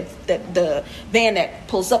truck that the van that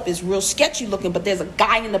pulls up is real sketchy looking. But there's a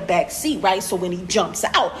guy in the back seat, right? So when he jumps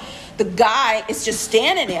out, the guy is just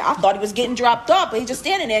standing there. I thought he was getting dropped off, but he's just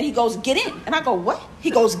standing there. And he goes, "Get in," and I go, "What?" He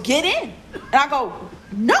goes, "Get in," and I go,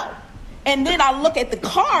 "No." And then I look at the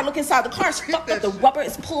car, look inside the car, it's fucked up. The rubber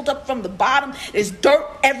is pulled up from the bottom. There's dirt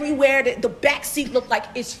everywhere. The back seat looked like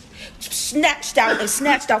it's snatched out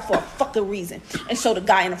for a fucking reason. And so the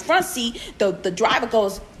guy in the front seat, the driver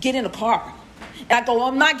goes, "Get in the car." And I go,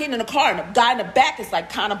 "I'm not getting in the car." And the guy in the back is like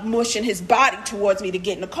kind of mushing his body towards me to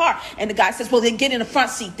get in the car. And the guy says, "Well, then get in the front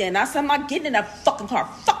seat then." And I said, "I'm not getting in that fucking car.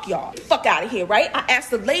 Fuck y'all. Fuck out of here," right? I asked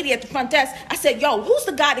the lady at the front desk, I said, "Yo, who's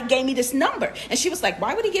the guy that gave me this number?" And she was like,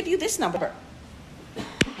 "Why would he give you this number?"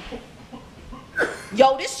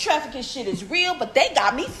 Yo, this trafficking shit is real, but they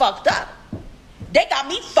got me fucked up. They got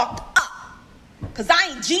me fucked up. Because I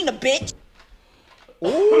ain't Gina, bitch.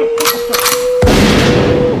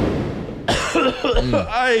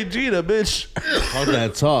 I ain't Gina, bitch. Talk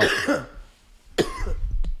that talk.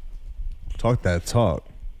 Talk that talk.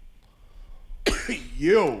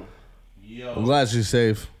 Yo. I'm glad she's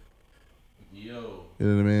safe. Yo. You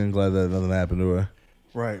know what I mean? Glad that nothing happened to her.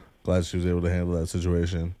 Right. Glad she was able to handle that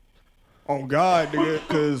situation. On God, nigga,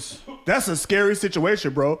 because that's a scary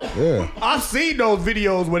situation, bro. Yeah. I've seen those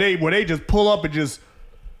videos where they just pull up and just,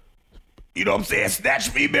 you know what I'm saying, snatch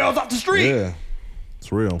females off the street. Yeah.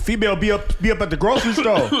 It's real. Female be up at the grocery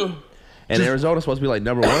store. And Arizona's supposed to be like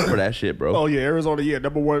 #1 for that shit, bro. Oh yeah, Arizona, yeah,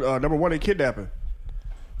 number one in kidnapping.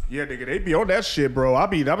 Yeah, nigga, they be on that shit, bro. I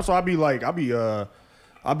be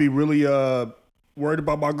really worried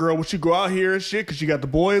about my girl when she go out here and shit, cause she got the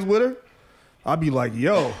boys with her. I be like,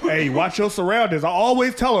 yo, hey, watch your surroundings. I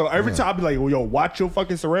always tell her every time. I be like, well, yo, watch your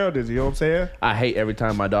fucking surroundings. You know what I'm saying? I hate every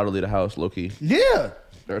time my daughter leave the house, low key. Yeah.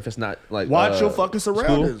 Or if it's not like Watch your fucking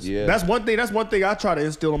surroundings. School? Yeah. That's one thing I try to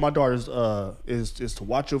instill in my daughters is to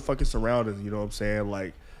watch your fucking surroundings. You know what I'm saying?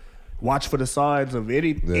 Like, watch for the signs of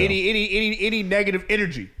any negative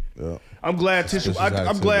energy. Yeah. I'm glad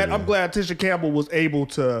Tisha Campbell was able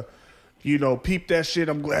to, you know, peep that shit.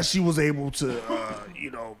 I'm glad she was able to,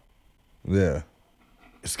 you know, Yeah.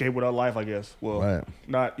 escape with her life, I guess. Well, Right.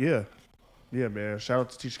 not, yeah. Yeah, man. Shout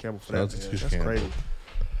out to Tisha Campbell for Shout that. out to Man. Tisha That's Campbell. crazy.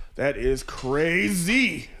 That is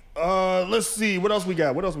crazy. Let's see. What else we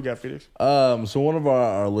got? Phoenix? So one of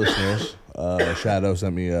our listeners, Shadow,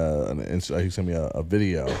 sent me he sent me a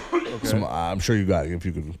video. Okay. I'm sure you got it. If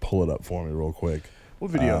you could pull it up for me real quick.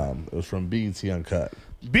 What video? It was from BET Uncut.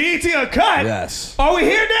 BET Uncut? Yes. Are we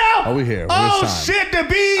here now? Are we here? Oh, It's time. shit, the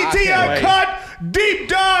BET Uncut deep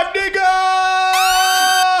dive, nigga!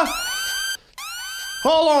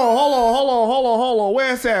 Hold on.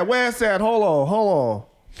 Where's that? Hold on.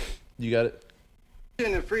 You got it?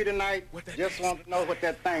 And free tonight. Just want to know what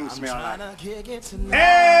that thing smells like. Hey!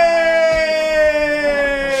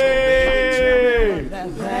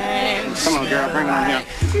 Come on, girl, bring it on here.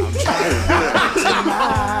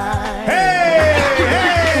 Hey!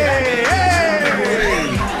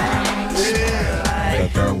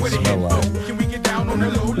 That thing smell like.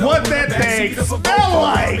 What that thing smell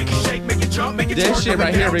like? This shit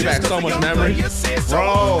right here bring back so much memory.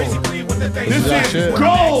 Bro, this shit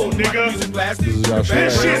gold, nigga. That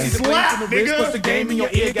shit slap, nigga.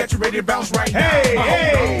 Hey.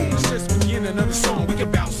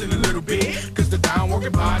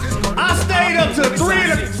 I stayed up till 3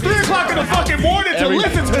 o'clock in the fucking morning to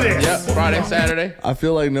listen to this. Yep, Friday, Saturday. I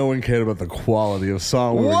feel like no one cared about the quality of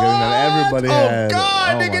song we were getting that everybody had. Oh,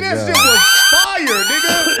 God, nigga, my that God. shit was fire, nigga.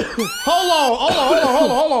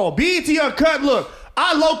 Hold on. BET Uncut, look,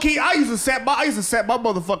 I used to set my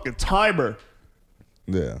motherfucking timer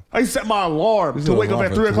Yeah. I used to set my alarm to wake up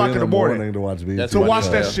at 3 o'clock in the morning to watch BET. to watch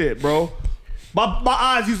that shit, bro. My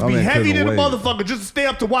eyes used to be heavy than a couldn't wait. motherfucker just to stay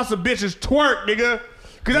up to watch some bitches twerk, nigga.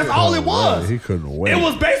 Cause that's all it was. He couldn't wait. It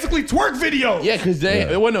was basically twerk videos. Yeah, because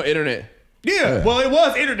it wasn't no internet. Yeah, well, it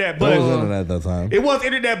was internet, but It was internet at that time. it was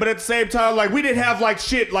internet, but at the same time, like we didn't have like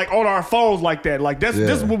shit like on our phones like that. Like this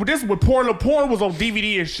when porn was on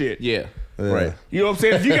DVD and shit. Yeah. Yeah. Right. You know what I'm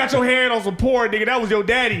saying? If you got your hand on some porn, nigga, that was your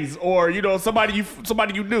daddy's or you know somebody you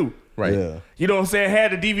knew. Right. Yeah. You know what I'm saying?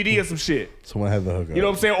 Had a DVD or some shit. Someone had the hookup. You know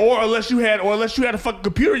what I'm saying? Or unless you had a fucking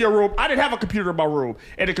computer in your room. I didn't have a computer in my room,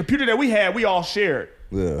 and the computer that we had, we all shared.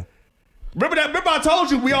 Yeah. Remember I told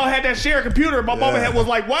you we all had that shared computer. My mama was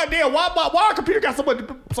like, why our computer got so much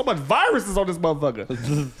viruses on this motherfucker?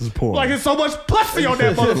 This is porn. Like it's so much pussy on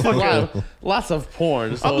that motherfucker. Lots of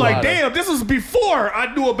porn. I'm like, damn, this was before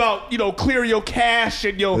I knew about, clear your cache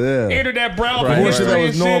and your internet browser. Before history that and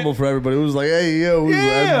was shit. normal for everybody. It was like, hey, yo,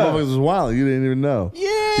 motherfuckers was wild. You didn't even know. Yeah.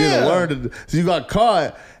 You had to learn so you got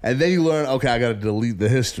caught, and then you learn, okay, I got to delete the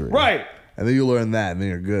history. Right. And then you learn that, and then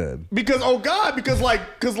you're good. Because a lot of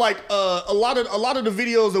the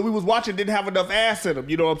videos that we was watching didn't have enough ass in them.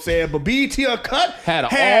 You know what I'm saying? But BET Uncut had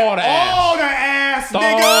all the ass. Thongs,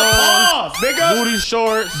 nigga. Pause, nigga. Booty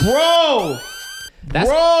shorts, bro.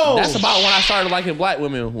 That's about when I started liking black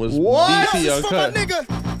women. Was what? BET Uncut?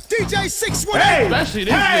 DJ 618. Hey, especially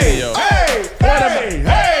this video.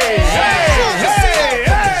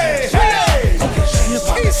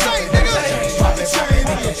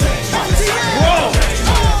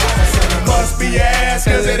 Must be your ass,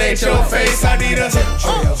 cause it ain't your face. I need a tip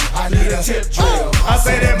drill. I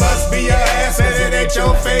say that must be your ass, and it ain't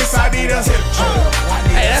your face. I need a tip drill.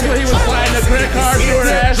 Hey, that's when he was sliding the credit card through her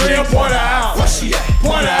ass. Point her out.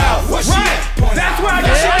 Point her out. Right. That's where I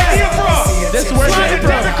got your idea from. This is where it came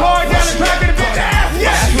from. The card down the track of the bitch ass.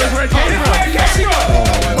 Yes. That's where it came from.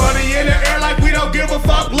 Money in the air like we don't give a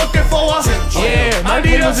fuck. Looking for us. Yeah, my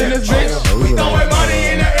dude was in this bitch. We throwing money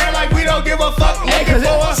in the air like we don't give a fuck. Looking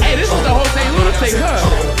for us. Hey, this was the whole St. Lunatics,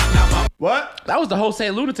 huh? What? That was the whole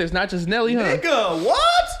St. Lunatics, not just Nelly, huh? Nigga,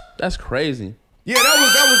 what? That's crazy. Yeah,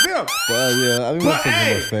 that was them. Well, yeah, I think that's the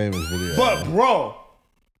most famous video. But bro,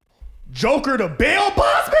 Joker the bail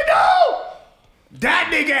bondsman though? That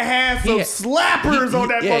nigga had some slappers on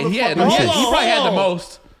that motherfucker. He probably had the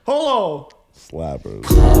most. Hold on. Slappers.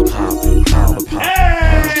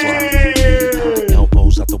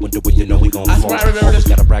 Elbows out the window when you know we gon' fall. I remember this.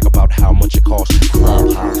 Gotta brag about how much it costs.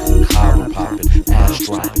 Club hopping, collar popping, ass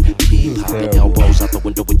dropping, pee popping. Elbows out the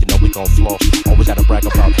window when you know we gon' floss. Always gotta brag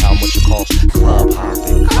about how much it costs. Club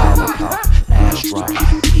hopping, collar popping, ass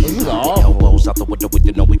dropping, pee popping. Elbows out the window when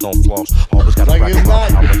you know we gon' floss. Always gotta brag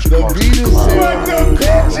about how much it costs. Club hopping, collar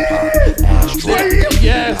popping, ass dropping.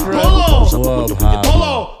 Yes, bro. Hold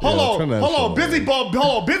on. Busy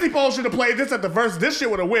Bone should have played this at the verse. This shit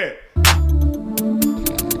would have went.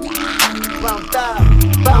 Bumped up.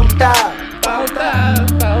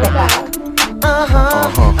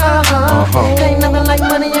 Ain't nothing like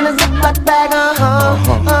money in a Ziploc bag.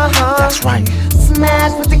 That's right.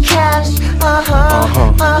 Smash with the cash.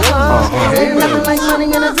 Ain't nothing like money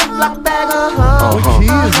in a Ziploc bag. What key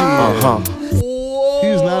is he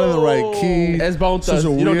in? He's not in the right key. As Bone Thugs,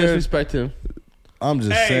 you don't disrespect him. I'm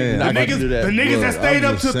just saying. The niggas that stayed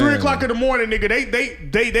up till 3 o'clock in the morning, nigga,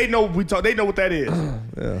 they know we talk. They know what that is.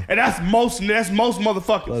 Yeah. And that's most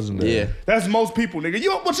motherfuckers. Legendary. Yeah. That's most people, nigga.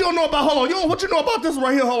 What you don't know about? Hold on. What you know about this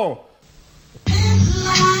right here? Hold on.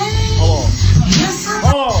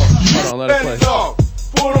 Let it play.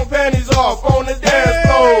 Pull them panties off on the dance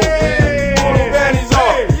floor. Pull them panties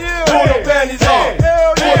off. Pull them panties off.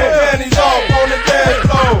 Pull them panties off on the dance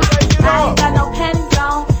floor. I ain't got no panties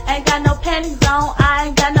on. Ain't got no panties on. I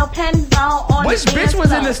ain't got no panties on. Which bitch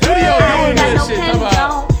was in the studio doing this shit?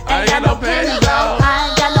 I ain't got no panties on. I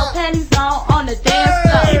ain't got no panties on the dance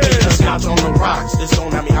floor. Scotch on the rocks. This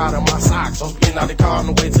gon' have me out of my socks. I'm getting out the car on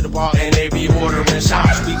the way to the bar and they be ordering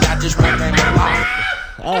shots. We got this rap and a lot.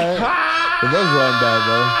 Alright. It does run bad,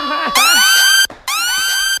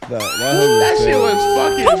 though. That shit was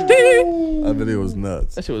fucking. That video was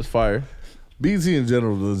nuts. That shit was fire. BET in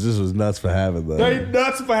general was nuts for having that. They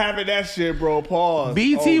nuts for having that shit, bro. Pause.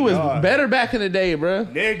 BET was better back in the day, bro.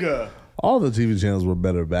 Nigga. All the TV channels were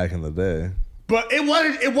better back in the day. But it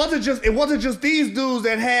wasn't just these dudes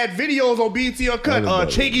that had videos on BET Uncut.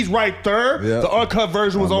 Chiggy's Right Third, the uncut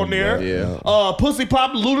version was on there. Yeah. Pussy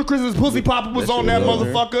Pop, Ludacris's Pussy Pop was on that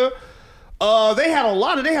motherfucker. They had a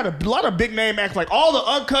lot of big name acts. Like all the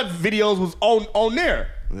uncut videos was on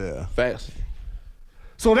there. Yeah. Facts.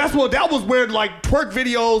 So that was where like twerk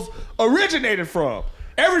videos originated from.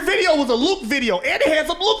 Every video was a Luke video, and they had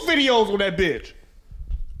some Luke videos on that bitch.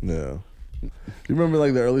 Yeah. You remember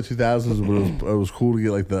like the early 2000s when it was cool to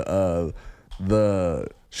get like the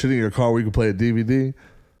shit in your car where you could play a DVD?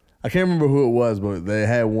 I can't remember who it was, but they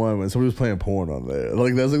had one when somebody was playing porn on there.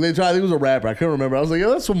 Like that was like they tried. I think it was a rapper. I couldn't remember. I was like,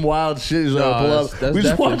 yo, that's some wild shit. Pull up. We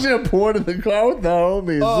just watching porn in the car with the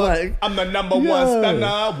homies. Like I'm the number one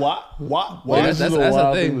stunner. What? Like, that's a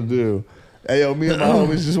wild thing to do. Hey yo, me and my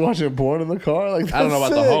homies just watching porn in the car. Like I don't know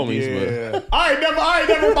about the homies, but I ain't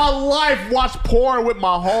never in my life watched porn with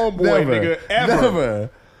my homeboy, nigga.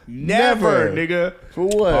 Never, nigga. For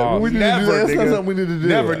what? We need to do that. That's not something we need to do.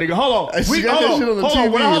 Never, nigga. Hold on.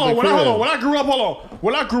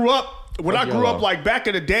 When I grew up, like back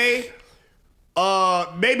in the day,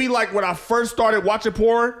 maybe like when I first started watching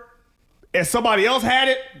porn, and somebody else had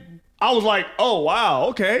it, I was like, oh wow,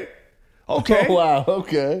 okay. Oh wow,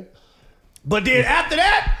 okay. But then after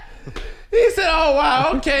that, he said, "Oh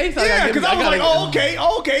wow, okay." So yeah, because I was like, "Oh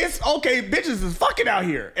okay, it's okay." Bitches is fucking out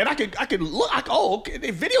here, and I can look. Okay,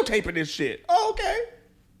 they videotaping this shit. Oh, okay.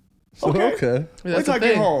 Okay. Wait till I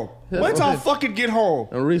get home. Wait till I fucking get home.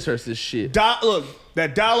 And research this shit. Look,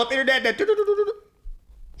 that dial-up internet, that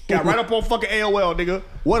got right up on fucking AOL, nigga.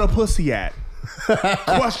 What a pussy at?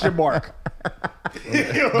 Question mark.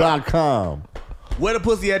 .com. Where the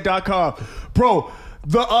pussy at.com, bro.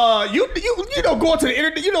 The you know going to the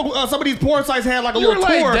internet, some of these porn sites had like a little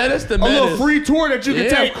tour, a little free tour that you can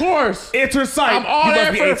take. Of course, enter site. I'm all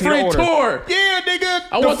there for a free tour. Yeah, nigga,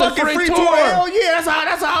 I want the free tour. Hell yeah,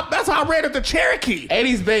 that's how I ran up the Cherokee.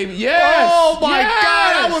 80s baby, yes. Oh my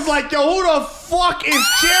god, I was like, yo, who the fuck is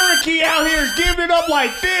Cherokee out here giving it up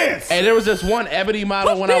like this? Hey, there was this one Ebony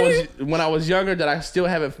model when I was younger that I still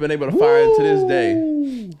haven't been able to find to this day.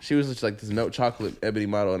 She was just like this milk chocolate Ebony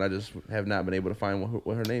model, and I just have not been able to find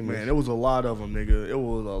what her name is. Man, it was a lot of them, nigga. It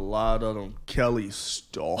was a lot of them. Kelly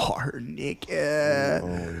Star, nigga.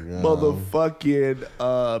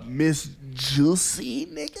 Motherfucking Miss Juicy,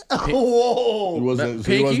 nigga. Whoa.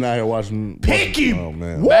 He wasn't out here watching Pinky. Oh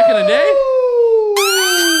man. Back in the day?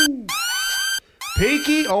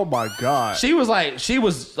 Pinky, oh my god. She was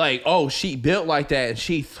like, oh, she built like that and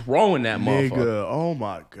she throwing that motherfucker. Nigga, oh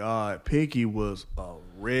my god. Pinky was a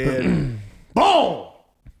red boom.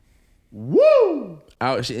 Woo!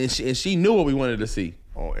 And she knew what we wanted to see.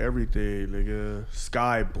 On everything, nigga.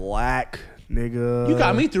 Sky Black, nigga. You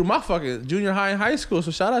got me through my fucking junior high and high school,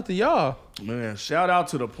 so shout out to y'all. Man, shout out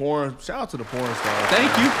to the porn stars. Thank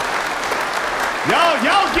you. Y'all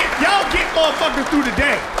get motherfuckers through the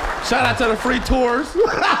day. Shout out to the free tours.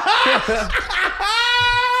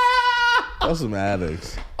 That's some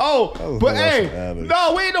addicts. Oh, but hey,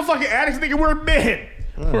 no, we ain't no fucking addicts, nigga. We're men.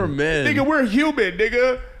 We're men. Nigga, we're human,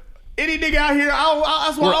 nigga. Any nigga out here,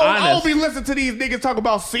 that's why I don't be listening to these niggas talk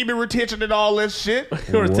about semen retention and all this shit.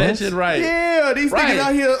 Retention, right? Yeah, these niggas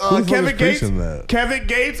out here, Kevin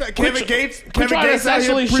Gates out here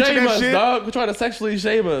preaching that shit. Dog. We're trying to sexually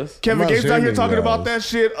shame us. Kevin Gates out here talking about that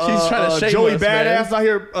shit. She's trying to shame Joey us, Badass man. out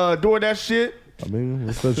here doing that shit. I mean,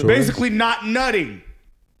 what's that choice? Basically not nutting.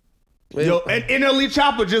 Yo, and NLE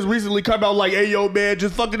Chopper just recently come out like, hey, yo, man,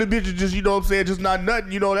 just fucking the bitches, just, you know what I'm saying, just not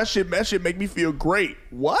nutting. You know, that shit make me feel great.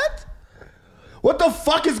 What? What the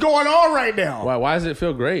fuck is going on right now? Why does it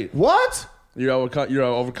feel great? What? You're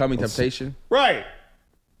overcoming temptation? Right.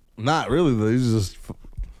 Not really, though. You just...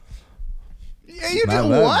 Yeah, you do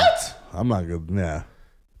what? I'm not good. Yeah.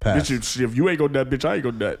 Pass. Bitch, if you ain't gonna nut, bitch, I ain't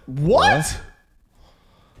gonna nut. What?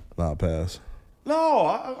 Nah, pass. No,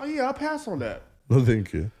 I pass on that. No,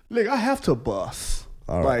 thank you. Nigga, I have to bust.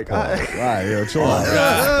 All right, like, all right, yo, chill out.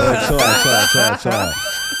 Chill out.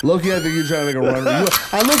 Loki, I think you're trying to make a run.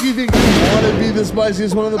 I Loki think you want to be the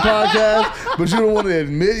spiciest one on the podcast, but you don't want to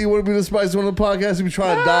admit you want to be the spiciest one on the podcast. You be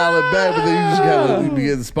trying to dial it back, but then you just gotta be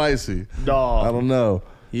getting spicy. No, I don't know.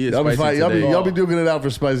 Y'all be doing it out for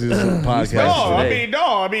spiciest podcast.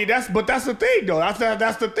 I mean that's the thing though.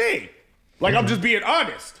 That's the thing. Like, I'm just being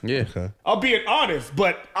honest. Yeah. Okay. I'm being honest,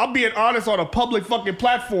 but I'm being honest on a public fucking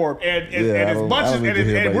platform. And as much as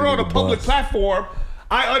we're on a public platform,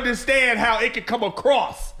 I understand how it can come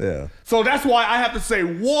across. Yeah. So that's why I have to say,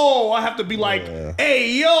 whoa. I have to be like,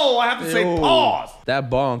 hey, yo. I have to say, pause. That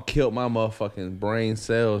bong killed my motherfucking brain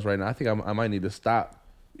cells right now. I think I might need to stop.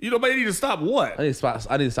 You know, but you need to stop what? I need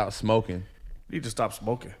to stop smoking. You need to stop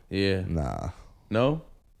smoking. Yeah. Nah. No?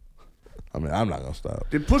 I mean, I'm not gonna stop.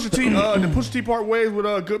 Did Pusha T part ways with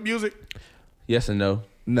good music? Yes and no.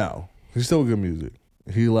 No, he's still good music.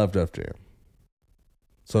 He left Def Jam.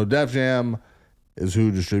 So Def Jam is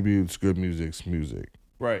who distributes Good Music's music.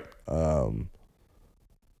 Right.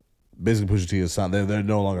 Basically, Pusha T is signed. They're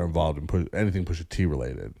no longer involved in anything Pusha T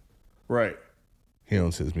related. Right. He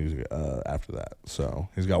owns his music after that. So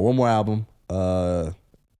he's got one more album.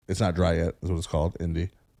 It's Not Dry Yet is what it's called, Indie.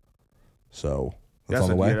 So that's on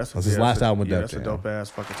the a- way. yeah, That's a- his yeah, last that's a- album with yeah, Def that's a Jam. dope ass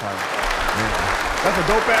fucking title. That's a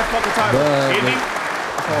dope ass fucking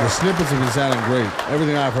title. The snippets have been sounding great.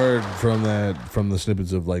 Everything I've heard from the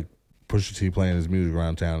snippets of like Pusha T playing his music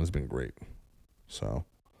around town has been great. So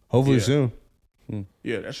hopefully Yeah. soon.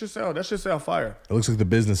 Yeah, that should sound fire. It looks like the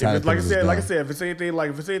business If side it's, of like I things is said, done. if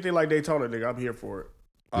it's anything like Daytona, nigga, I'm here for it.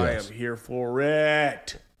 Yes. I am here for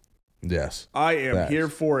it. Yes. I am Facts. here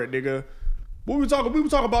for it, nigga. What we were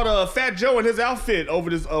talking about Fat Joe and his outfit over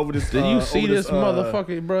this. Did you see this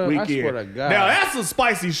motherfucker, bro? Weekend. I swear to God. Now that's some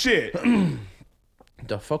spicy shit.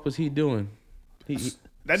 The fuck was he doing? That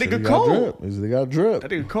So nigga they got cold. drip. They got drip.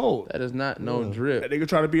 That nigga cold. That is not no drip. That nigga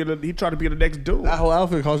trying to be the next dude. That whole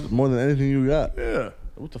outfit cost more than anything you got. Yeah.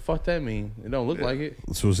 What the fuck that mean? It don't look like it.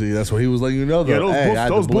 So see, that's what he was letting you know. Though. Yeah, those hey, boots- I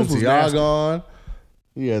had those the boots was nasty. Balenciaga on.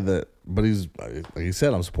 Yeah, that. But he's like he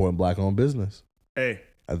said, I'm supporting black-owned business. Hey.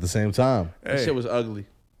 At the same time, That shit was ugly.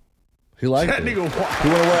 he liked That it. nigga. He want to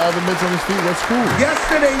wear other mitts on his feet. That's cool.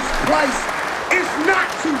 Yesterday's price is not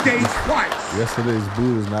today's price. Yesterday's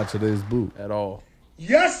boot is not today's boot at all.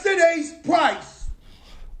 Yesterday's price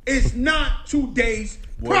is not today's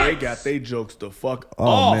Boy, price. they got they jokes the fuck Oh,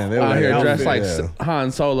 off. man, they were Out here outfit, dressed like yeah.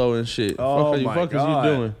 Han Solo and shit. Oh, fuck my is God.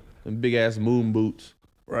 you doing? Them big ass moon boots.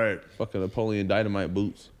 Right. Fucking Napoleon Dynamite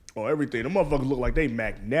boots. Oh, everything. Them motherfuckers look like they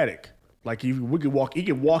magnetic. Like he could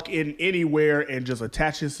walk in anywhere and just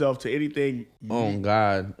attach himself to anything. Oh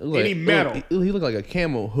God. It look Any metal. He looked like a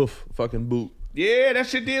camel hoof fucking boot. Yeah, that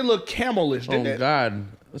shit did look camelish, didn't Oh it? God.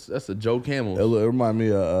 That's a Joe Camel. It remind me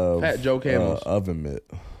of Fat Joe Camels. oven mitt.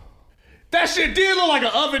 That shit did look like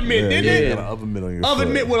an oven mitt, didn't You it? got an oven mitt on your Oven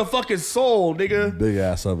foot. mitt with a fucking soul, nigga. Big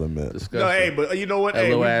ass oven mitt. No, hey, but you know what? That Hey,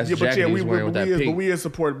 little ass jacket he's wearing with that pink. we in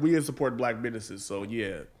support black businesses. So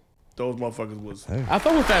yeah, those motherfuckers was. I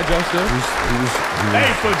fuck with Fat Joe still.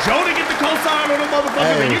 Hey, for Joe to get the cosign on them motherfuckers,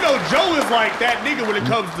 Hey. and you know Joe is like that nigga when it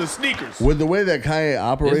comes to sneakers. With the way that Kanye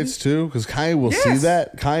operates too, because Kanye will see Yes.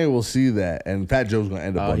 that. Kanye will see that, and Fat Joe's gonna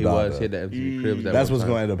end up on He Donda. was hit that MTV Cribs. That's what's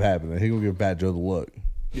gonna end up happening. He gonna give Fat Joe the look.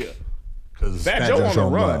 Yeah. Because Fat Joe on the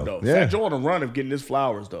run though. Yeah. Fat Joe on the run of getting his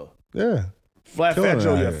flowers though. Yeah. Fat Killing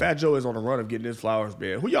Joe, it out yeah. here. Fat Joe is on the run of getting his flowers,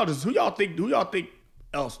 man. Who y'all think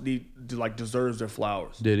else deserves their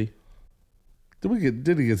flowers? Diddy.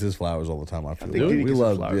 Diddy gets his flowers all the time. I feel think like. Diddy we gets his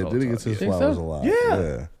love flowers all the Diddy time. gets his You think flowers so? a lot.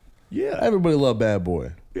 Yeah. Yeah. Everybody love Bad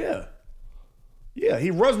Boy. Yeah. Yeah,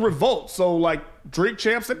 he runs Revolt, so like Drink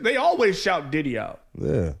Champs, they always shout Diddy out.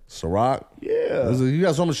 Yeah. Ciroc. Yeah. You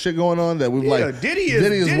got so much shit going on that we've Yeah, like. Diddy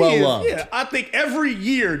is well loved. Yeah, I think every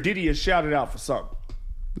year Diddy is shouted out for something.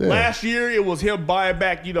 Yeah. Last year it was him buying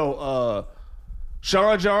back,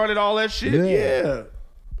 Sean John and all that shit. Yeah. Yeah.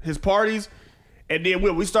 His parties. And then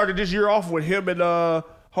we started this year off with him and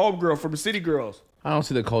Homegirl from the City Girls. I don't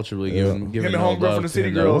see the culture really giving Him and no Homegirl love from the to City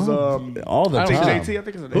him, Girls. though. all the I think time. JT, I think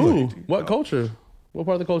it's a Who? JT. What culture? What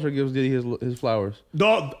part of the culture gives Diddy his flowers?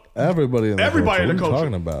 Everybody in the Everybody culture. in the What are you culture.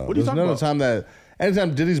 talking about? What are you There's talking another about? time that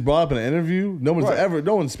anytime Diddy's brought up in an interview, no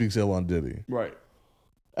one speaks ill on Diddy. Right.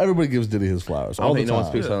 Everybody gives Diddy his flowers. I All don't the think no time.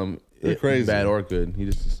 one speaks on They're crazy. bad or good. He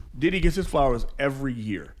just Diddy gets his flowers every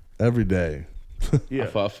year. Every day. Yeah. I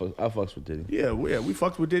fucks with Diddy. Yeah, we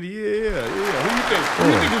fucks with Diddy. Yeah. Who you think? Who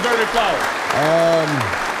you think deserves their flowers?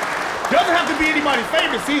 Doesn't have to be anybody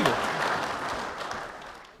famous either.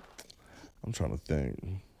 I'm trying to think.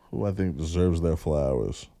 Who I think deserves their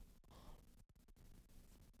flowers?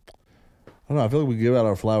 I don't know. I feel like we give out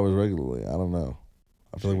our flowers regularly. I don't know.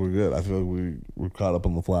 I feel like we're good. I feel like we're caught up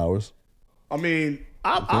on the flowers. I mean,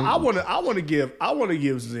 I want to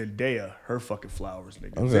give Zendaya her fucking flowers,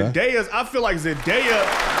 nigga. Okay. Zendaya's. I feel like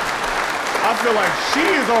she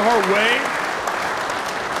is on her way.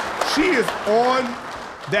 She is on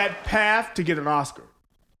that path to get an Oscar.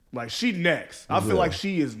 Like she next. I feel like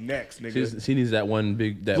she is next, nigga. She needs that one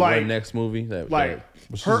next movie. She's in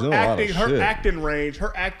a lot of shit. Her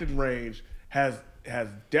acting range has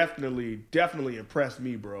definitely impressed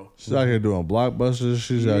me, bro. She's out here doing blockbusters.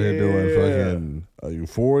 She's out here doing fucking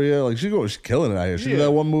Euphoria. Like she's killing it out here. She did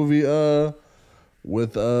that one movie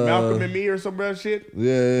with Malcolm and Me or some other shit.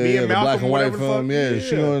 Yeah, Me and the Malcolm, black and white whatever the film. fuck.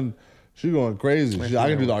 Yeah, she going crazy. I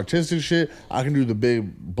can do the artistic shit. I can do the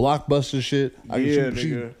big blockbuster shit.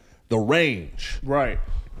 Nigga. The range. Right.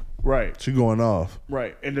 She going off.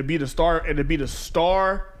 Right. And to be the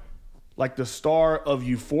star, like the star of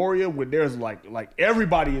Euphoria, when there's like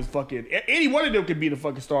everybody is fucking, any one of them can be the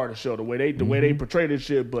fucking star of the show, the way they portray this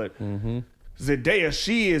shit. But Zendaya,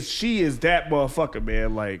 she is that motherfucker,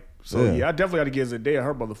 man. Like, so yeah, I definitely got to give Zendaya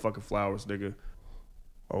her motherfucking flowers, nigga.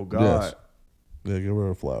 Oh God. Yes. Yeah, give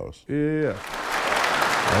her flowers. Yeah.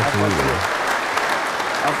 Absolutely.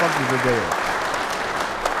 I fuck with Zendaya.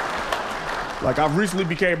 Like I've recently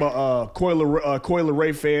became a Coyle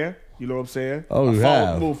Ray fan. You know what I'm saying? Oh, you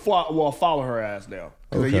have? Well, I follow her ass now.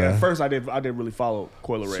 Okay. Yeah, at first I didn't really follow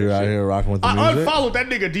Coyle Ray. So you're out here rocking with the I music? unfollowed that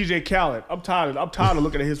nigga DJ Khaled. I'm tired of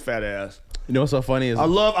looking at his fat ass. You know what's so funny is I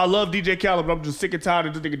love DJ Khaled, but I'm just sick and tired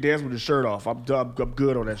of this nigga dancing with his shirt off. I'm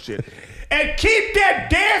good on that shit. And keep that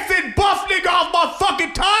dancing buff nigga off my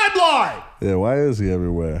fucking timeline. Yeah, why is he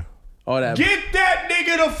everywhere? Get that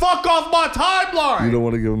nigga the fuck off my timeline. You don't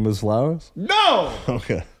want to give him his flowers? No.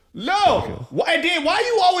 Okay. No. And then why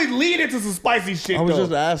you always lead into some spicy shit? I was though?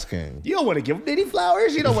 just asking. You don't want to give him any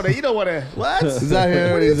flowers. You don't want to. What? He's out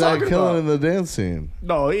here. What are you He's out talking killing about? in the dance scene.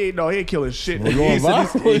 No, he ain't killing shit. He's going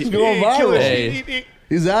viral. He's going viral.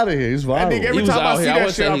 He's out of here. He's viral. I think every time I see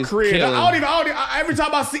that shit, I'm cringe. Every time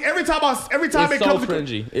it it's comes, so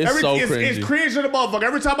cringy. It's so cringy. It's cringe to the motherfucker.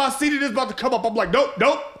 Every time I see that it's about to come up, I'm like, nope.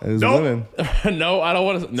 And he's winning. No, I don't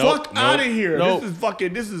want to. Nope, Fuck out of here. Nope.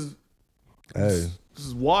 This is Hey, this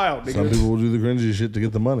is wild, nigga. some people will do the cringy shit to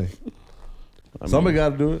get the money. Somebody got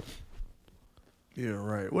to do it. Yeah,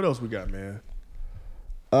 right. What else we got, man?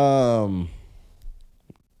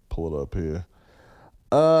 Pull it up here.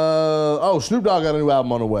 Snoop Dogg got a new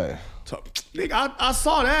album on the way. Nigga, I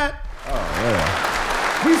saw that. Oh yeah.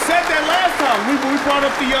 We said that last time. We brought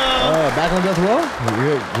up the Back on Death Row.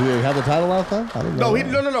 Do we have the title out there? I didn't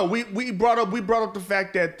know. No. We brought up the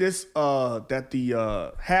fact that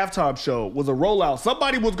the halftime show was a rollout.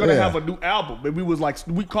 Somebody was gonna have a new album, and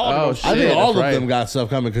we called it. I think all of them got stuff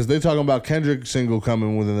coming because they talking about Kendrick single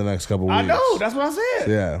coming within the next couple weeks. I know. That's what I said.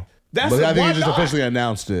 Yeah. But I think why he just not? officially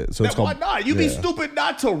announced it. So it's called. Why not? You be stupid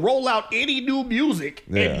not to roll out any new music,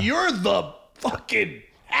 and you're the fucking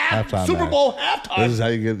halftime Super Bowl halftime. This is how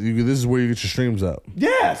you get. This is where you get your streams up.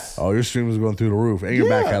 Yes. Oh, your streams are going through the roof, and your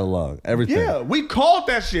back catalog, everything. Yeah, we called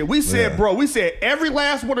that shit. We said, every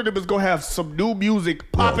last one of them is gonna have some new music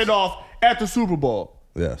popping off at the Super Bowl.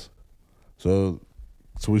 Yes. So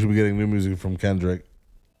we should be getting new music from Kendrick,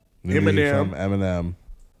 new music from Eminem,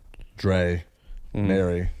 Dre,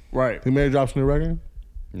 Mary. Right. Think Mary drops a new record?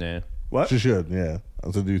 Nah. What? She should. Yeah.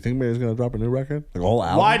 So do you think Mary's gonna drop a new record? Like a whole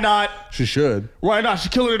album? Why not? She should. Why not?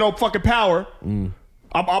 She's killing it on fucking Power. I'm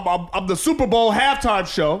the Super Bowl halftime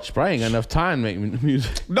show. She probably ain't got enough time to make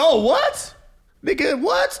music. No, what? Nigga,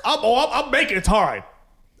 what? I'm making time.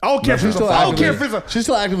 I don't care if it's she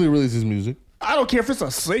still actively releases music. I don't care if it's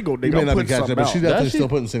a single, nigga. You may I'm not be putting catching something it, but out. she definitely still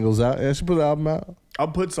putting singles out. Yeah, she put an album out.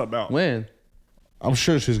 I'm putting something out. When? I'm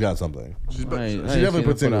sure she's got something. She definitely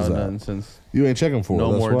put seen her singles put out out. nothing since You ain't checking for her.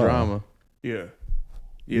 No That's More why. Drama. Yeah.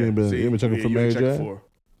 You ain't been checking for you Mary ain't checking J? for her.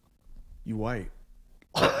 You white.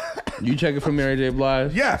 You checking for Mary J.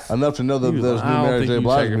 Blige? Yes. Enough to know that there's new I don't Mary think J. you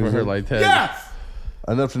Blige checking music. for her like that. Yes.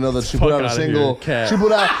 Enough to know that she Fuck put out a outta single. here, cat. She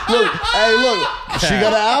put out. Look, she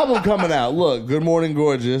got an album coming out. Look, Good Morning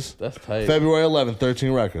Gorgeous. That's tight. February 11th,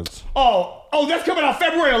 13 records. Oh, that's coming out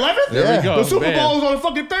February 11th? There we go, The Super man. Bowl is on the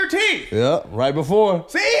fucking 13th. Yeah, right before.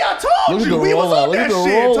 See, I told Look at you. the We was rollout. on Look at that the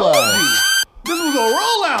shit. Told rollout. you. This was a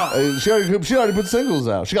rollout. She already put singles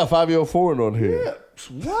out. She got 504 on here.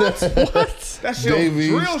 What? That shit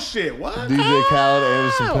Davies, was drill shit. What? DJ Khaled,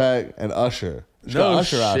 Anderson .Paak, and Usher. She got No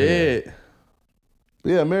Usher out here. shit.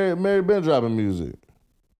 Yeah, Mary been dropping music.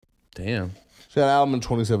 Damn. She had an album in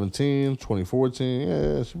 2017, 2014.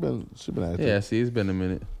 Yeah, she been active. Yeah, see, it's been a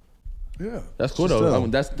minute. Yeah. That's cool Still. though. I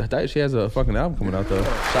mean, she has a fucking album coming out though.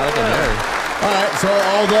 Shout out to Mary. All right, so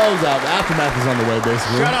all those out. Aftermath is on the way,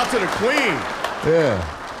 basically. Shout out to the Queen.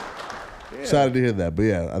 Yeah. Excited to hear that. But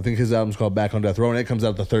yeah, I think his album's called Back on Death Row, and it comes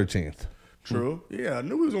out the 13th. True. Yeah, I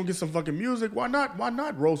knew we was gonna get some fucking music. Why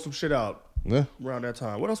not roll some shit out Yeah. around that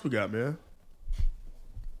time? What else we got, man?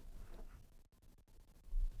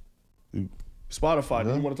 Spotify.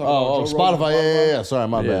 Do you want to talk about Joe Rogan? Spotify. Yeah. Sorry,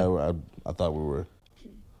 my bad. I thought we were.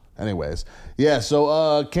 Anyways, yeah.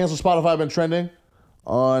 So cancel Spotify been trending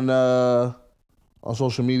on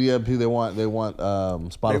social media. They want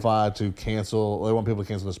Spotify to cancel. They want people to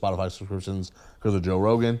cancel their Spotify subscriptions because of Joe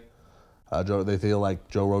Rogan. They feel like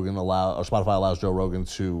Spotify allows Joe Rogan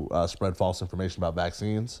to spread false information about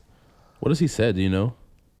vaccines. What has he said? Do you know?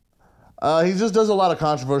 He just does a lot of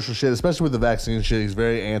controversial shit, especially with the vaccine shit. He's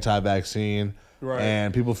very anti-vaccine, Right.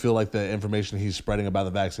 and people feel like the information he's spreading about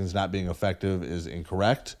the vaccines not being effective is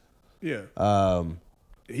incorrect. Yeah.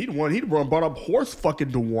 He the one brought up horse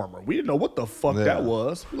fucking dewormer. We didn't know what the fuck that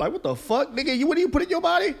was. We're like, what the fuck, nigga? What do you put in your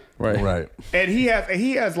body? Right. And he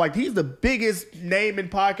has like, he's the biggest name in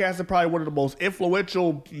podcasting, probably one of the most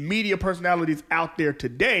influential media personalities out there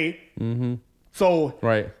today. Mm-hmm. So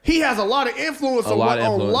Right. he has a lot of influence A lot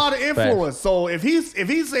of influence. Facts. So if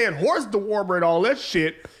he's saying horse dewormer and all that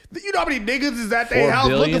shit, you know how many niggas is at their 4 house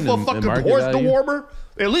looking billion for in fucking market horse value? dewormer?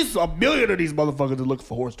 At least 1 million of these motherfuckers are looking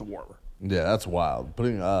for horse dewormer. Yeah, that's wild.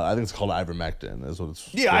 Putting, I think it's called ivermectin. Is what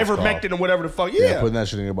it's. Yeah, what it's ivermectin called. and whatever the fuck. Yeah, Yeah. putting that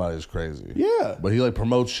shit in your body is crazy. Yeah. But he like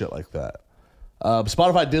promotes shit like that.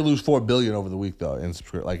 Spotify did lose $4 billion over the week though in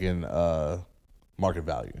market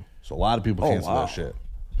value. So a lot of people cancel wow. that shit.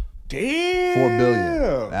 Damn. $4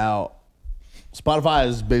 billion. Now, Spotify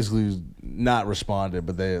has basically not responded,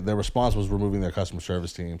 but their response was removing their customer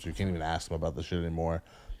service team, so you can't even ask them about this shit anymore.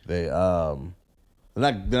 They're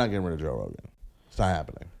not getting rid of Joe Rogan. It's not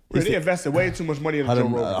happening. They invested way too much money in Joe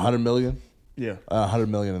Rogan. 100 million. Yeah. 100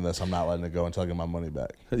 million in this. I'm not letting it go until I get my money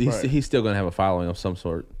back. He's still gonna have a following of some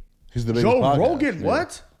sort. He's the biggest Joe podcast. Rogan,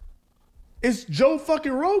 what? It's Joe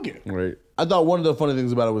fucking Rogan. Right. I thought one of the funny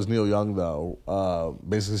things about it was Neil Young, though.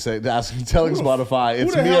 Basically telling Spotify, who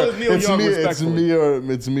the hell is Neil Young, respectfully?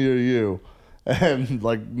 it's me or you. And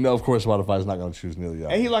like, no, of course Spotify's not going to choose Neil Young.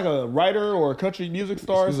 Ain't he like a writer or a country music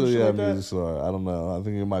star or some shit like that? music star. I don't know. I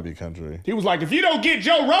think it might be country. He was like, if you don't get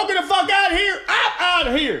Joe Rogan the fuck out of here, I'm out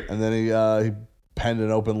of here. And then he penned an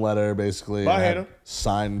open letter, basically, I hate him.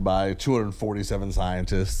 signed by 247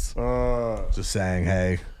 scientists, just saying,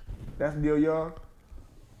 hey, That's Neil Young?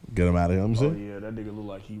 get him out of here. Let me see. Oh, yeah, that nigga look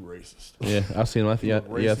like he racist. Yeah, I've seen him. I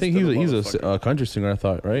think he's a country singer. I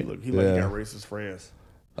thought, right? He like he got racist friends.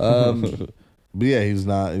 But yeah, he's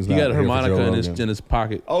not. He got a harmonica in his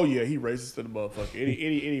pocket. Oh yeah, he racist to the motherfucker.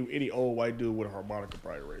 Any old white dude with a harmonica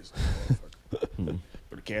probably racist.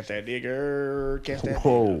 But catch that nigger, catch that.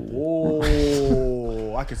 Whoa. Nigger.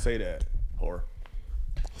 Whoa, I can say that. Whore.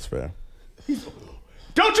 That's fair.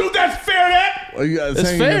 Don't you? That's fair. That. Well, It's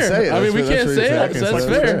fair. I mean, we can't say it. That's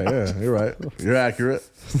fair. Yeah, you're right. You're accurate.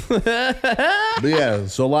 But yeah,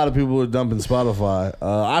 so a lot of people are dumping Spotify.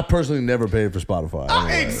 I personally never paid for Spotify.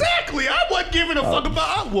 Anyway. Exactly. I wasn't giving a fuck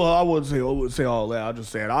about. Well, I wouldn't say all that. I'm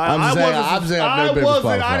just saying. I'm saying I've never paid for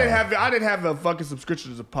Spotify. I didn't have a fucking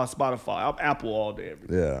subscription to Spotify. I'm Apple all day. Every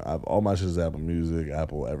day. Yeah, all my shit is Apple Music,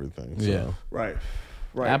 Apple everything. So. Yeah. Right.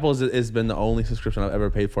 Apple has been the only subscription I've ever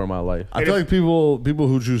paid for in my life. I feel like people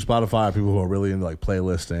who choose Spotify are people who are really into like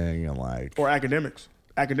playlisting and like or academics.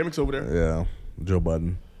 Academics over there. Yeah, Joe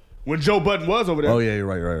Budden. When Joe Budden was over there. Oh yeah, you're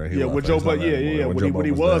right. Yeah, when Joe Budden. Yeah. When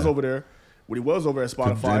he was over there. When he was over at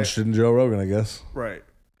Spotify. Interested in Joe Rogan, I guess. Right.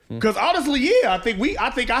 Because honestly, yeah, I think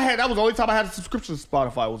that was the only time I had a subscription to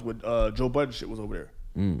Spotify was when Joe Budden shit was over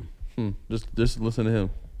there. Just listen to him.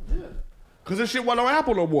 Yeah. Because this shit wasn't on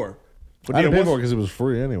Apple no more. But I didn't pay for it because it was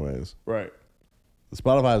free anyways. Right. The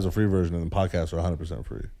Spotify is a free version and the podcasts are 100%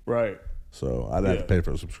 free. Right. So I'd have to pay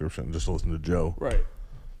for a subscription just to listen to Joe. Right.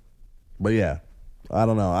 But yeah, I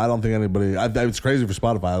don't know. I don't think anybody. It's crazy for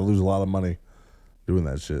Spotify. I lose a lot of money doing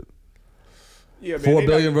that shit. Yeah, man, 4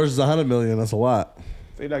 billion versus 100 million. That's a lot.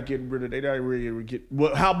 They're not getting rid of. They're not really get.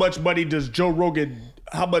 Well, how much money does Joe Rogan?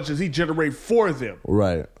 How much does he generate for them?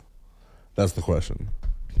 Right. That's the question.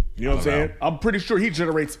 You know what I'm saying? I'm pretty sure he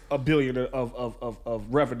generates $1 billion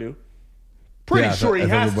of revenue. Pretty sure he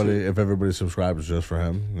has to. If everybody subscribes just for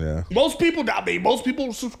him, yeah. Most people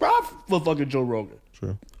subscribe for fucking Joe Rogan.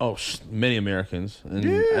 True. Oh, many Americans and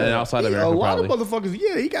outside of America, a lot probably. of motherfuckers.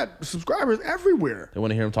 Yeah, he got subscribers everywhere. They want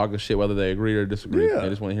to hear him talking shit, whether they agree or disagree. Yeah. They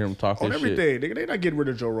just want to hear him talk On their everything. shit. They're not getting rid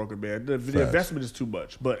of Joe Rogan, man. The investment is too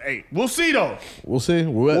much. But hey, we'll see though. We'll see.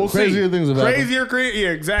 Crazier things have happened. Yeah,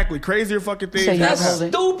 exactly. Crazier fucking things. That's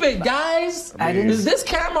stupid, guys. Is this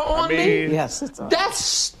camera on me? Yes, it's on. That's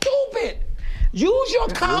stupid. Use your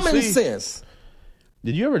common sense.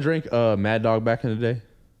 Did you ever drink Mad Dog back in the day?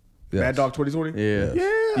 Yes. Mad Dog 2020? Yeah.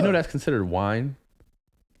 You know that's considered wine?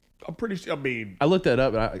 I'm pretty sure. I mean, I looked that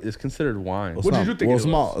up and it's considered wine. What did you think? It's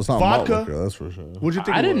not Vodka? malt liquor, that's for sure. What'd you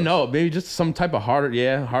think? I didn't know. Maybe just some type of harder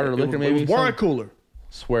liquor. Maybe it was wine cooler.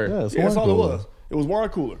 Swear. Yeah, that's all it was. It was wine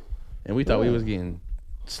cooler. And we thought we was getting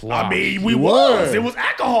sloshed. I mean, we was. It was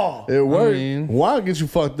alcohol. It worked. Wine gets you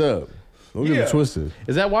fucked up. Don't get it twisted.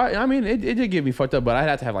 Is that why? I mean, it did get me fucked up, but I'd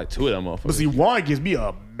have to have like 2 of them motherfuckers. But see, wine gives me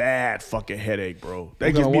a mad fucking headache, bro.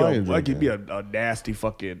 That gives me a nasty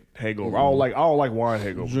fucking hangover. I don't like wine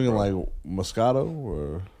hangover. You drinking like Moscato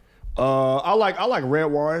or? I like red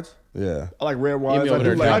wines. Yeah, I like red wines. I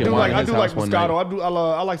do like Moscato.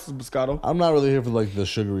 I like some Moscato. I'm not really here for like the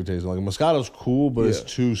sugary taste. Like Moscato's cool, but it's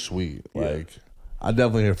too sweet. Like I'm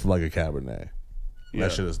definitely here for like a Cabernet. Yeah.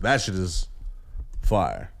 That shit is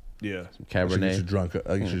fire. Yeah, some Cabernet. Get you drunk.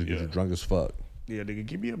 Get you drunk as fuck. Yeah, nigga,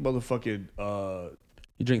 give me a motherfucking.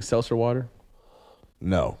 You drink seltzer water?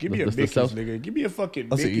 No. Give me a That's the Mickey's, seltzer. nigga. Give me a fucking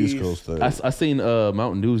That's the Mickey's. East Coast thing. I seen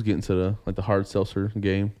Mountain Dew's getting to the hard seltzer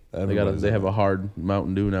game. Everybody's They have on a hard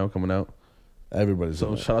Mountain Dew now coming out. Everybody's So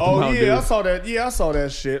on that. shout out to Oh Mountain yeah, Dew. I saw that. Yeah, I saw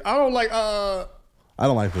that shit. I don't like. I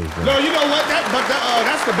don't like those drinks. No, you know what?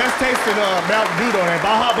 That's the best tasting Mountain Dew though. That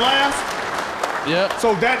Baja Blast. Yeah.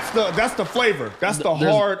 So that's the flavor. That's the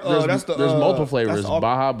hard. That's the. There's multiple that's flavors. the-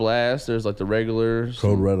 Baja Blast. There's like the regular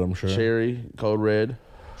Code Red, I'm sure. cherry, Code Red.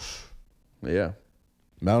 Yeah,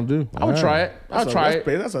 Mountain Dew. I would try it. I'll try it.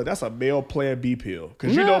 That's a male Plan B pill.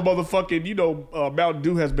 Because you know, motherfucking, Mountain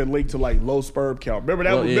Dew has been linked to like low sperm count. Remember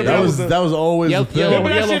that? Well, yeah. Remember That was always the thing. Remember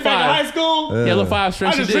that Yellow shit back in 5. high school? Yeah. Yellow 5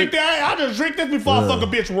 strength. I just drink that. I just drink this before I fuck a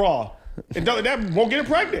bitch raw. And that won't get her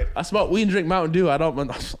pregnant. I smoke weed and drink Mountain Dew.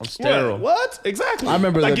 I'm sterile. What? Exactly. I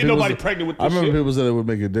remember like that get people nobody said- pregnant with this I remember shit. people said it would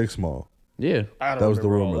make your dick small. Yeah, I don't That was the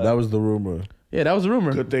remember all rumor. That was the rumor. yeah, that was a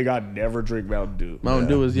rumor. Good thing I never drink Mountain Dew. Mountain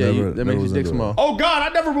Dew is never- that never makes was your dick into it. small. Oh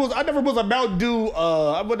God, I never was a Mountain Dew.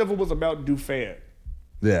 I never was a Mountain Dew fan.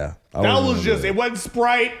 Yeah. I That wasn't was into just it wasn't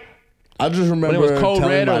Sprite. I just remember When it was Code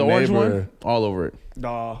telling Red or my the orange neighbor- one, all over it.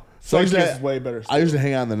 Nah, So I used, Sunkist to, is way better. I used to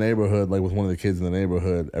hang out in the neighborhood, like with one of the kids in the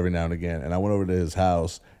neighborhood every now and again. And I went over to his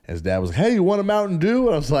house, and his dad was like, "Hey, you want a Mountain Dew?"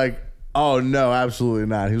 And I was like, "Oh no, absolutely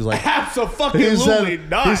not." He was like, Absolutely he said,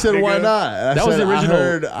 not. He said, "Why nigga. not?" And I That was said, the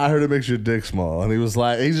original. I heard it makes your dick small, and he was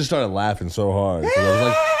like, he just started laughing so hard.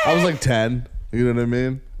 'Cause I was like 10. You know what I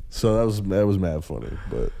mean? So that was mad funny,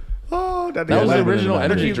 but. Oh, that That was the laughed. original He-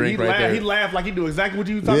 energy He drink right laughed, there. He laughed like he knew exactly what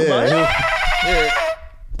you were talking Yeah.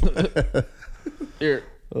 about. Here.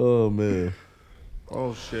 Oh man,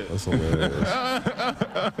 Oh shit. that's hilarious.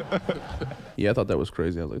 Yeah, I thought that was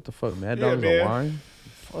crazy. I was like, the fuck, Mad Yeah, Dog's man. on wine?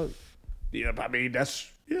 Fuck. Yeah, I mean it's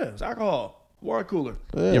alcohol. Water cooler.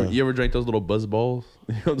 Yeah. You ever drank those little buzz balls?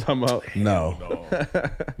 You know what I'm talking about? No.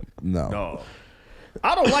 No. No.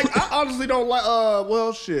 I don't like. I honestly don't like.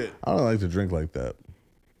 Well, shit. I don't like to drink like that.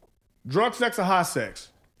 Drunk sex or hot sex?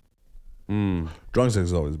 Drunk sex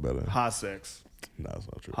is always better. Hot sex. No, that's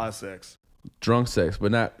not true. Hot sex. Drunk sex,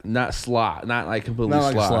 but not slot, not like completely Not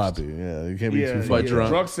like sloshed. sloppy. Yeah, you can't be Yeah, too yeah. fucking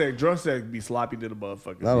drunk. Drunk sex be sloppy to the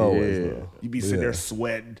motherfucker. Not always Yeah. though. You be sitting Yeah. there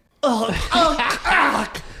sweating. But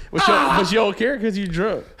you don't care because you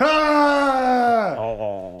drunk.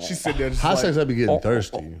 Ah! She's sitting there just Hot like, sex, I be getting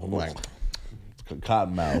thirsty. I'm like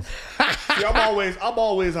cotton mouth. See, I'm always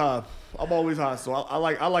hot. I'm always hot. So I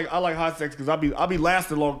like hot sex because I'll be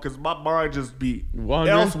lasting long because my mind just be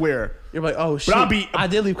Wandering? elsewhere. You're like, oh shit. But I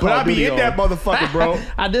did leave Call But I of be Duty in on. that motherfucker, bro.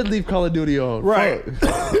 I did leave Call of Duty on. Right.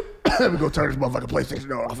 Fuck. Let me go turn this motherfucking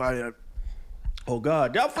PlayStation off. Oh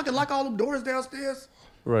God, y'all fucking lock all them doors downstairs.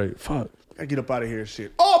 Right. Fuck. Gotta get up out of here, and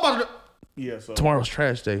shit. Oh, I'm about to. Yeah, so. Tomorrow's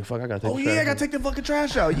trash day. Fuck, I gotta take Oh the yeah, I trash gotta out. take the fucking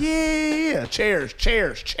trash out. Yeah. Chairs.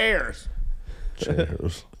 Chairs.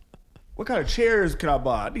 What kind of chairs can I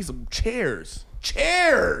buy? I need some chairs.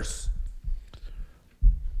 Chairs.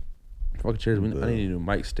 Fuck chairs. I need a new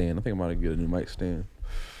mic stand. I think I'm gonna get a new mic stand.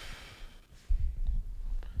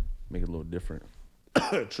 Make it a little different.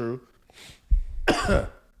 True.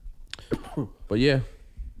 But yeah.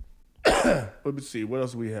 Let me see. What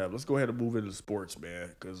else we have? Let's go ahead and move into sports, man.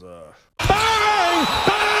 Because Now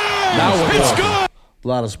we're talking. A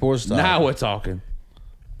lot of sports stuff. Now we're talking.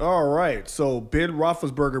 all right. So Ben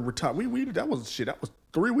Roethlisberger retired. We that was shit. That was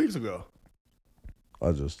 3 weeks ago.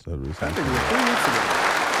 I just had I recently. think it was 3 weeks ago.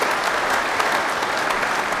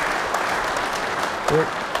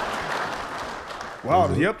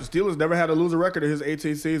 Wow. Yep. The Steelers never had a losing record in his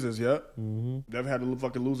 18 seasons. Yep. Never had a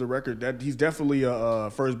fucking losing record. That he's definitely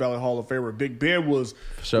a first ballot Hall of Famer. Big Ben was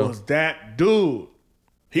that dude.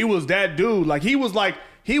 He was that dude. Like he was like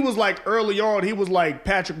early on. He was like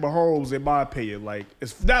Patrick Mahomes in my opinion. Like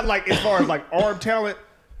it's not like as far as like arm talent.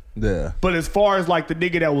 Yeah. But as far as like the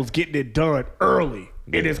nigga that was getting it done early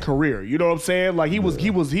in his career, you know what I'm saying? Like he was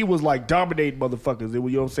like dominating motherfuckers. You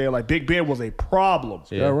know what I'm saying? Like Big Ben was a problem.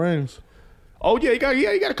 Got rings. Oh yeah, he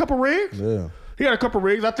got a couple rings. Yeah. He got a couple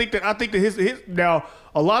rings. I think that his now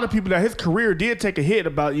a lot of people that his career did take a hit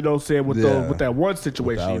about, you know what I'm saying, with that one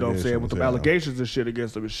situation, you know what I'm saying, with the allegations and shit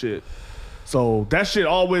against him and shit. So that shit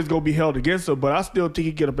always gonna be held against him, but I still think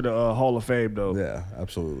he get up in the Hall of Fame though. Yeah,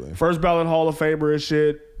 absolutely. First ballot Hall of Famer and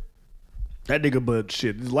shit. That nigga, but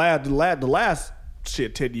shit, the last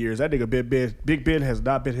shit 10 years, that nigga Big Ben has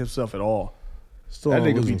not been himself at all. Still that on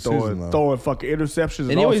a nigga be losing season, though. throwing fucking interceptions and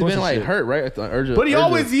And he all always sorts been of like shit. hurt, right? At the urge of- But he urge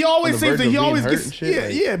always of- seems on the to verge of being hurt gets and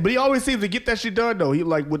shit, like- but he always seems to get that shit done though. He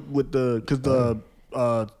like with the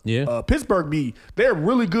because Pittsburgh they're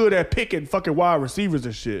really good at picking fucking wide receivers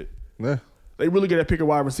and shit. Yeah. They really good at picking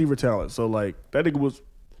wide receiver talent. So like that nigga was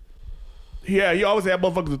he always had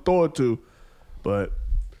motherfuckers to throw it to, but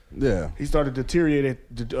Yeah. He started to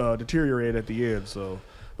deteriorate at the end. So,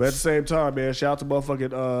 but at the same time, man, shout out to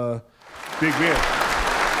motherfucking Big Ben.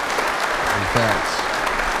 Facts.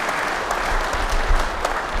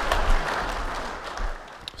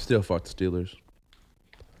 Still fuck the Steelers.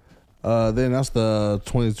 They announced the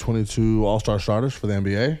 2022 All-Star starters for the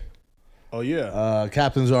NBA. Oh yeah.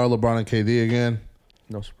 Captains are LeBron and KD again.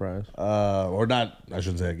 No surprise. Or not, I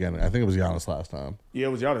shouldn't say again. I think it was Giannis last time. Yeah, it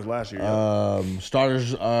was Giannis last year. Yeah.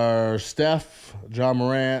 Starters are Steph, John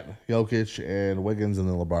Morant, Jokic, and Wiggins, and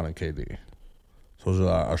then LeBron and KD. So those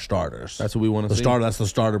are our starters. That's what we want to see. That's the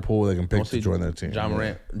starter pool they can pick to join their team. John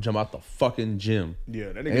Morant jump out the fucking gym.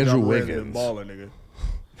 Yeah, that nigga Andrew John Morant's Wiggins. been balling, nigga.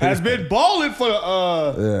 Has been balling for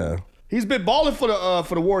the Yeah. He's been balling for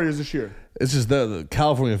the Warriors this year. It's just the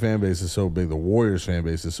California fan base is so big. The Warriors fan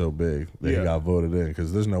base is so big that he got voted in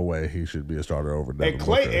because there's no way he should be a starter over Devin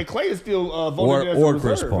Booker. And Clay is still voted in as a or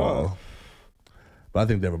reserve, Chris Paul. huh? But I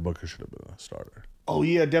think Devin Booker should have been a starter. Oh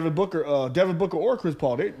yeah, Devin Booker or Chris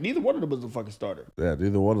Paul. Neither one of them was a fucking starter. Yeah,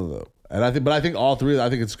 neither one of them. And I think all three. I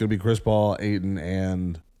think it's going to be Chris Paul, Ayton,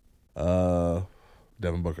 and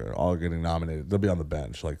Devin Booker all getting nominated. They'll be on the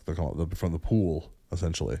bench, like they'll be from the pool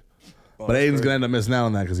essentially. But Ayton's going to end up missing out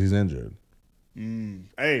on that because he's injured.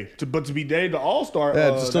 Hey, to be named the All-Star.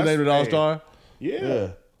 Yeah, still named an All-Star. Yeah.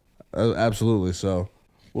 Absolutely. So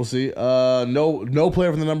we'll see. No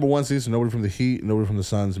player from the number 1 seed, so nobody from the Heat, nobody from the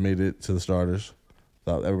Suns made it to the starters.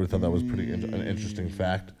 Everybody thought that was an interesting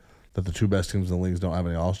fact that the two best teams in the leagues don't have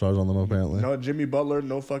any All-Stars on them apparently. No Jimmy Butler,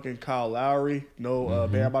 no fucking Kyle Lowry, no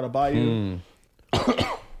Bam Adebayo,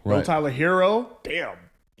 no Right. Tyler Hero. Damn,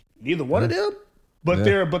 neither one of them. But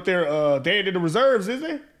Yeah. they ain't in the reserves, is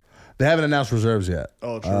they? They haven't announced reserves yet.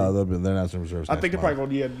 Oh, true. They're announcing reserves. I think they're next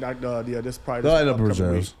probably month. gonna this probably They'll this end up in upcoming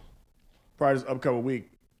reserves. week. Probably this upcoming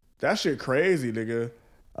week. That shit crazy, nigga.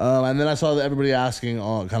 And then I saw that everybody asking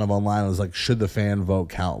kind of online was like, should the fan vote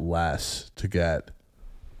count less to get?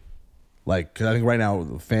 Like, 'cause I think right now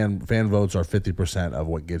fan votes are 50% of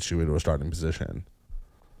what gets you into a starting position.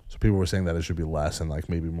 So people were saying that it should be less and like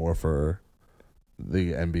maybe more for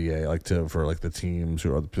the NBA, for the teams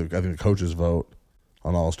who are. I think the coaches vote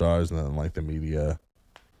on All Stars, and then like the media,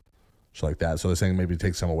 shit like that. So they're saying maybe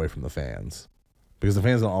take some away from the fans because the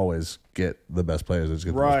fans don't always get the best players; they just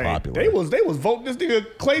get the most popular. They was voting this nigga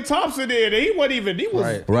Klay Thompson in, and he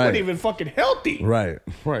wasn't even fucking healthy. Right.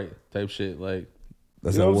 Type shit like.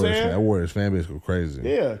 That's You know what I'm that saying? Warriors fan base go crazy.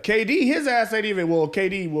 Yeah, KD, his ass ain't even. Well,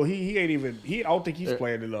 KD, he ain't even. I don't think he's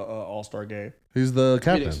playing in the All-Star game. He's the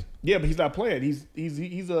captain. Yeah, but he's not playing.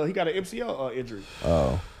 He got an MCL injury.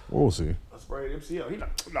 Oh, we'll see. A sprained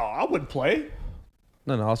MCL. No, I wouldn't play.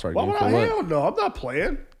 No, All-Star Why game would for I? what? Hell no, I'm not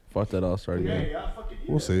playing. Fuck that All-Star game.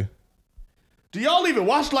 We'll see. Do y'all even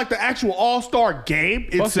watch the actual All-Star game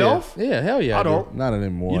itself? Yeah, hell yeah. I don't. Not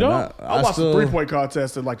anymore. You don't? I watched the 3-point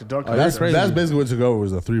contest and the dunk That's contest. basically what took over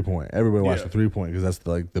was the 3-point. Everybody watched Yeah. the 3-point because that's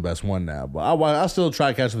the best one now. But I still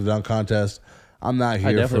try to catch the dunk contest. I'm not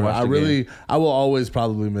here definitely for. watched the game. I will always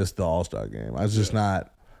probably miss the All-Star game. I was just not.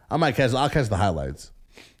 I'll catch the highlights.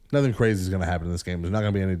 Nothing crazy is going to happen in this game. There's not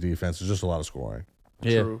going to be any defense. There's just a lot of scoring.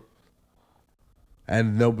 Yeah. True.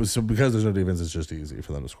 And so because there's no defense, it's just easy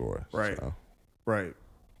for them to score. Right. So. Right.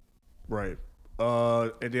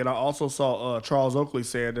 And then I also saw Charles Oakley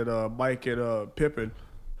saying that Mike and Pippen,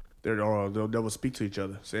 they'll never speak to each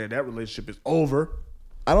other, saying that relationship is over.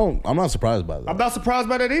 I'm not surprised by that. I'm not surprised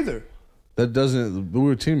by that either. That doesn't. We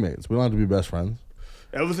were teammates. We don't have to be best friends.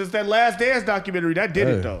 Ever since that Last Dance documentary, that did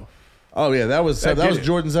it though. Oh yeah, that was did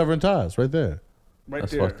Jordan severing ties right there. Right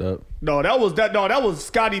That's there. fucked up. No, that was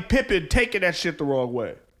Scottie Pippen taking that shit the wrong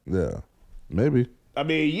way. Yeah, maybe. I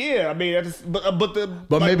mean, yeah. I mean,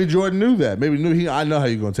 But maybe Jordan knew that. Maybe knew I know how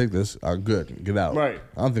you're gonna take this. Good, get out. Right.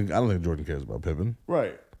 I don't think Jordan cares about Pippen.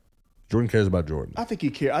 Right. Jordan cares about Jordan. I think he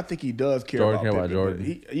care. I think he does care Jordan about care Pippen, about but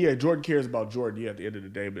Jordan. Jordan cares about Jordan. Yeah, at the end of the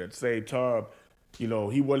day, but at the same time, he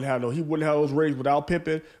wouldn't have those rings without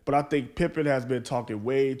Pippen. But I think Pippen has been talking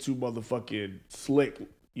way too motherfucking slick.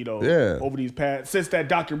 Over these past since that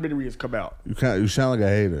documentary has come out. You sound like a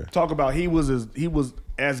hater. Talk about he was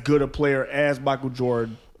as good a player as Michael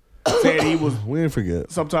Jordan. Saying he was. We didn't forget.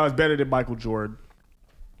 Sometimes better than Michael Jordan.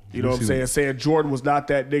 You know what I'm saying? Saying Jordan was not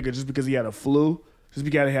that nigga just because he had a flu. Just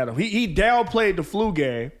because he had he downplayed the flu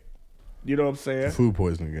game. You know what I'm saying? Food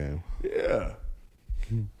poisoning game. Yeah.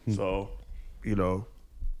 So,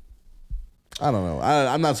 I don't know.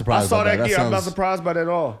 I'm not surprised. I saw by that game. I'm not sounds surprised by that at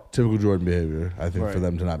all. Typical Jordan behavior. I think for Right.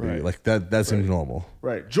 them to not be Right. like that. That seems normal.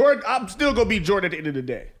 Right. Jordan, I'm still gonna be Jordan at the end of the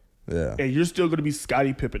day. Yeah. And you're still gonna be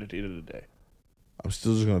Scottie Pippen at the end of the day. I'm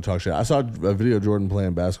still just gonna talk shit. I saw a video of Jordan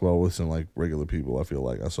playing basketball with some regular people. I feel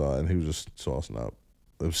like I saw it, and he was just saucing up.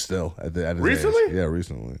 It was still at his Recently? age. Yeah,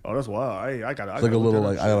 recently. Oh, that's wild. I got. It's like a little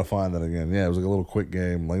like I gotta find that again. Yeah, it was like a little quick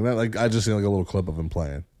game. Like that. Like I just seen like a little clip of him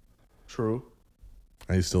playing. True.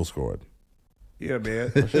 And he still scored. Yeah,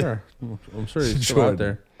 man. For sure. I'm sure he's still out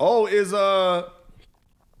there. Oh, is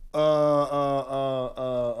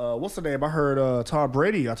what's the name? I heard Tom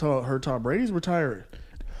Brady. Heard Tom Brady's retiring.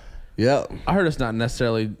 Yeah, I heard it's not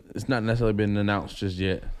necessarily been announced just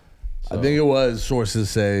yet. I think it was sources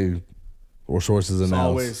say, or sources It's announced.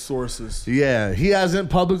 always sources. Yeah, he hasn't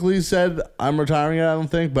publicly said I'm retiring it. I don't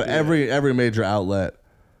think, but every major outlet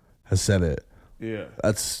has said it. Yeah,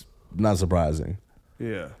 that's not surprising.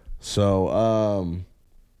 Yeah. So,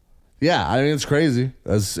 yeah, I mean it's crazy.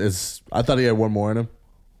 It's. I thought he had one more in him.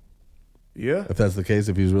 Yeah. If that's the case,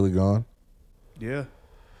 if he's really gone. Yeah.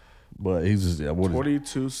 But he's just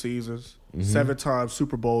 22 seasons, 7-time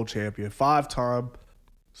Super Bowl champion, 5-time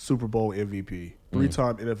Super Bowl MVP,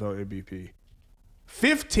 3-time NFL MVP,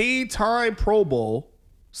 15-time Pro Bowl,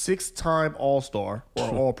 6-time All-Star or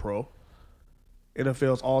All-Pro,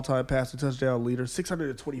 NFL's all-time passing touchdown leader,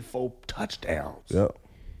 624 touchdowns. Yep.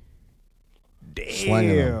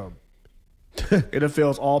 Damn.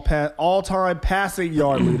 NFL's all-time passing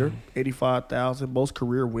yard leader, 85,000. Most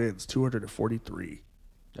career wins, 243.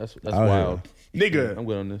 That's wild. Nigga. I'm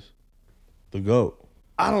good on this. The GOAT.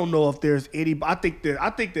 I don't know if there's any. I think that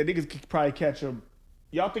niggas could probably catch him.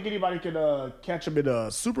 Y'all think anybody can catch him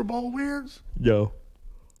in Super Bowl wins? Yo.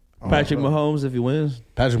 Patrick Mahomes if he wins.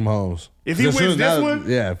 Patrick Mahomes. If he wins this one?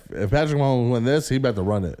 Yeah. If Patrick Mahomes win this, he about to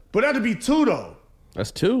run it. But that'd be 2 though.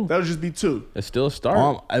 That's 2. That would just be 2. It's still a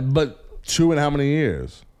start. But 2 in how many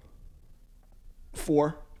years?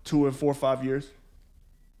 4. 2 in 4 or 5 years.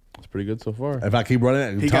 That's pretty good so far. If I keep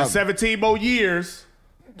running it, He got 17 more years.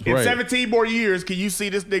 In Right. 17 more years, can you see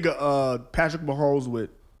this nigga Patrick Mahomes with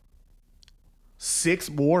 6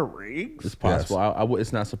 more rings? It's possible.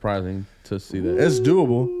 It's not surprising to see that. It's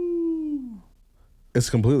doable. It's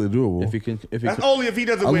completely doable. That's only if he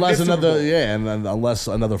doesn't win unless this Super another Bowl. and unless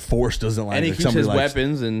another force doesn't like And he like keeps somebody his likes-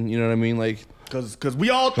 weapons, and you know what I mean. Like, because we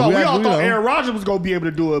all thought Aaron Rodgers was gonna be able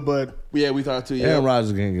to do it, but yeah, we thought too. Yeah, Aaron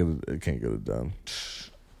Rodgers can't get it done.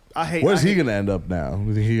 I hate. Where's he gonna end up now?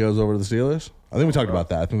 You think he goes over to the Steelers? I think we talked about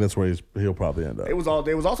that. I think that's where he'll probably end up. They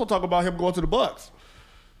was also talking about him going to the Bucks.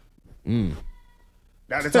 Now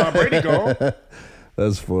that Tom Brady gone.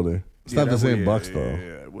 That's funny. It's not the same Bucks though.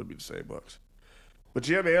 Yeah, it would be the same Bucks. But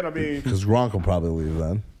yeah, man. I mean, Because Gronk will probably leave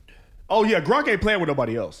then. oh yeah, Gronk ain't playing with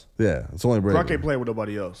nobody else. Yeah, it's only Brady. Gronk ain't playing with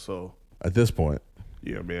nobody else. So At this point.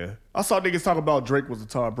 yeah, man. I saw niggas talking about Drake was a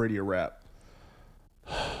Tom Brady of rap.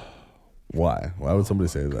 Why? Why would somebody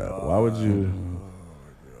say that? Why would you?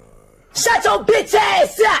 Shut your bitch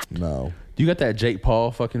ass up! No. You got that Jake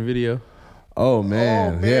Paul fucking video? Oh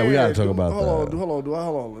man, yeah, we gotta talk about that. Hold on.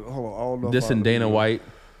 I don't know. This if I and Dana really- White.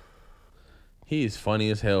 He's funny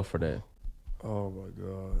as hell for that. Oh my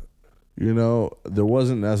god. You know, there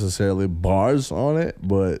wasn't necessarily bars on it,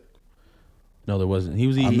 but No, there wasn't. He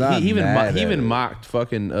was. I'm not He even mad at he even it. mocked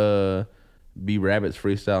fucking B Rabbit's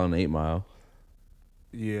freestyle in 8 Mile.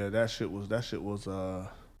 Yeah, that shit was. that shit was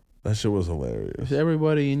hilarious.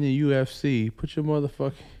 Everybody in the UFC, put your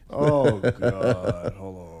motherfucking. Oh god.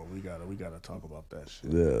 Hold on. We gotta talk about that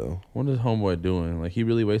shit. Yeah. What is homeboy doing? Like, he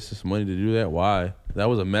really wasted some money to do that? Why? That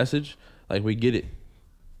was a message. Like, we get it.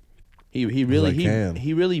 He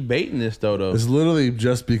really baiting this though. It's literally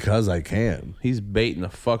just because I can. He's baiting the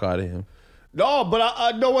fuck out of him. No, but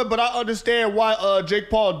I know it. But I understand why Jake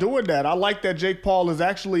Paul doing that. I like that Jake Paul is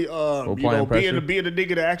actually Applying being pressure. the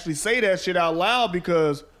nigga to actually say that shit out loud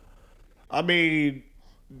because, I mean,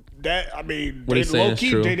 What he's saying low is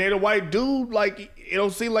key, true. Dana White do like it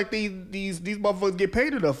don't seem like these motherfuckers get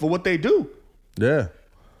paid enough for what they do. Yeah.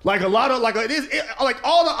 Like a lot of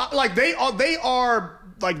they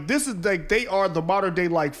are the modern day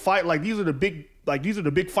like fight. Like these are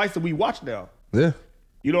the big fights that we watch now. Yeah.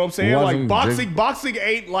 You know what I'm saying? Watching Like boxing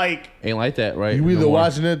ain't like. Ain't like that, right? You either No more.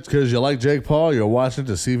 watching it because you like Jake Paul, or you're watching it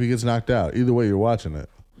to see if he gets knocked out. Either way, you're watching it.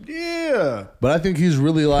 Yeah. But I think he's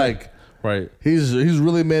really like, right. He's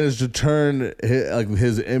really managed to turn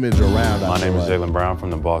his image around. My name is Jaylen Brown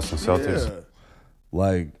from the Boston Celtics. Yeah.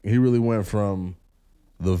 Like he really went from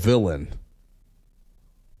the villain.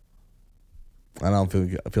 I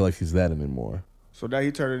feel like he's that anymore. So now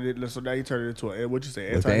he turned it into what you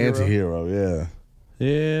say, Like the anti-hero? anti-hero, yeah.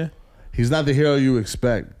 Yeah. He's not the hero you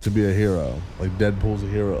expect to be a hero. Like Deadpool's a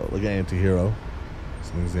hero, like an anti-hero.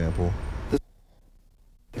 That's an example.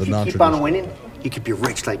 If you keep on winning, you could be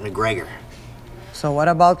rich like McGregor. So what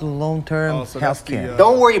about long-term so that's the, healthcare?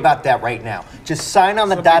 Don't worry about that right now. Just sign on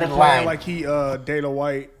the dotted line. Like he Dana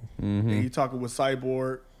White, and he talking with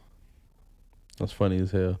Cyborg. That's funny as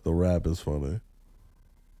hell. The rap is funny.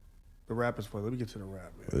 The rap is funny. Let me get to the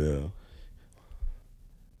rap, man. Yeah.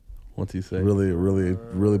 What's he say? Really.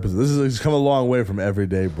 He's come a long way from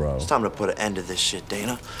everyday, bro. It's time to put an end to this shit,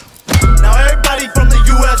 Dana. Now everybody from the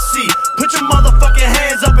UFC, put your motherfucking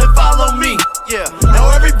hands up and follow me. Yeah. Now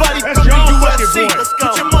everybody from the UFC,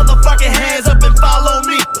 put your motherfucking hands up and follow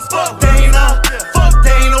me. Fuck Dana, fuck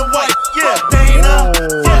Dana White. Yeah, Dana,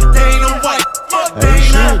 fuck Dana White. Fuck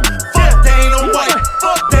Dana, fuck Dana White.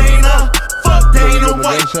 Fuck Dana, fuck Dana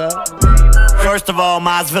White. First of all,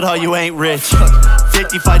 Masvidal, you ain't rich.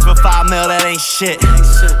 50 fights for $5 million, that ain't shit.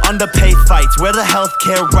 Underpaid fights, where the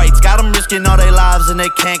healthcare rights? Got them risking all their lives and they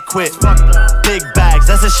can't quit. Big bags,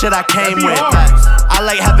 that's the shit I came with. I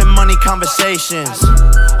like having money conversations.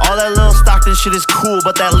 All that little Stockton shit is cool,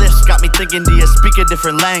 but that list got me thinking, do you speak a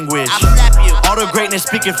different language? All the greatness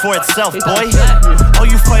speaking for itself, boy. All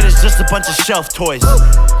you fighters just a bunch of shelf toys.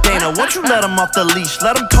 Dana, won't you let them off the leash?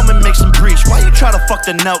 Let them come and make some breach. Why you try to fuck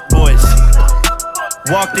the Nelk boys?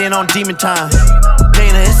 Walked in on demon time.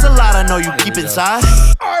 Dana, it's a lot I know you keep inside.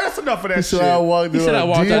 Alright, that's enough of that shit. I walked He said I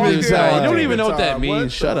walked out inside. You don't even know what that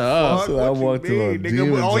means. Shut up. I walked through a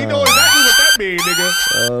demon Oh, you time. know exactly what that means, nigga.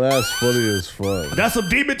 Oh, that's funny as fuck. That's some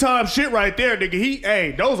demon time shit right there, nigga.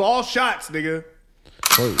 Hey, those are all shots, nigga.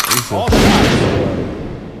 All shots.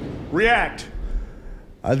 React.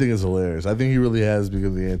 I think it's hilarious. I think he really has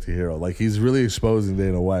become the anti-hero. Like, he's really exposing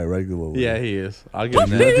Dana White regularly. Yeah, he is. I'll give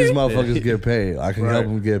him that. Let these motherfuckers get paid. I can help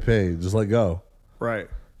them get paid. Just let go. Right.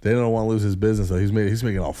 They don't want to lose his business, though. He's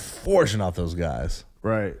making a fortune off those guys.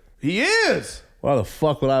 Right. He is. Why the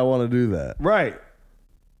fuck would I want to do that? Right.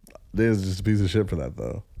 Dana's just a piece of shit for that,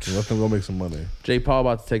 though. Let them go make some money. Jake Paul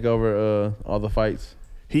about to take over all the fights.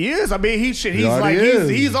 He is. I mean,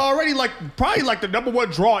 he's already like probably like the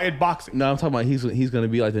 #1 draw in boxing. No, I'm talking about he's gonna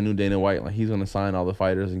be like the new Dana White. Like he's gonna sign all the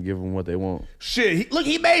fighters and give them what they want. Shit,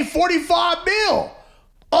 he made $45 million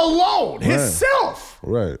alone himself.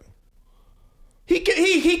 Right. He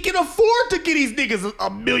can afford to get these niggas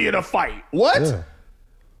 $1 million a fight. What? Yeah.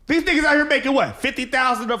 These niggas out here making what?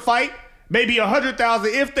 $50,000 a fight, maybe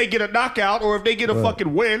 $100,000 if they get a knockout or if they get a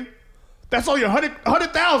fucking win. That's only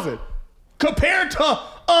 $100,000 compared to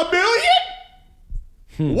 $1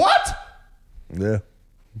 million. What? Yeah.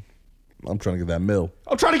 I'm trying to get that mill.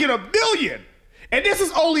 I'm trying to get $1 million. And this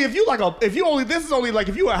is only if you're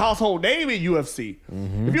a household name in UFC.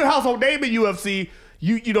 Mm-hmm. If you're a household name in UFC,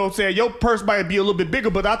 you know what I'm saying, your purse might be a little bit bigger,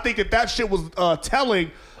 but I think that shit was telling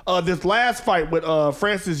this last fight with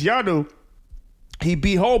Francis Ngannou. He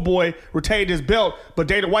beat Homeboy, retained his belt, but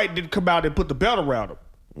Dana White didn't come out and put the belt around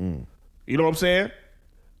him. You know what I'm saying?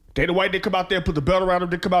 Dana White didn't come out there and put the belt around him,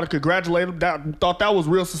 didn't come out and congratulate him. Thought that was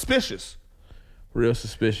real suspicious. Real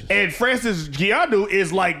suspicious. And Francis Ngannou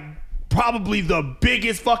is like probably the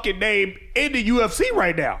biggest fucking name in the UFC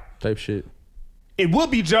right now. Type shit. It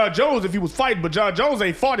would be John Jones if he was fighting, but John Jones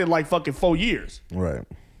ain't fought in like fucking 4 years. Right.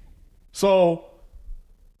 So,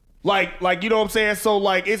 like you know what I'm saying? So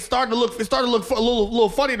like it's starting to look a little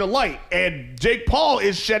funny in the light, and Jake Paul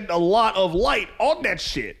is shedding a lot of light on that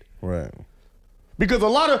shit. Right. Because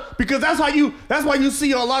that's why you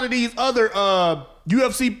see a lot of these other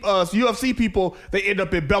UFC people, they end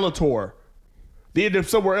up in Bellator. They end up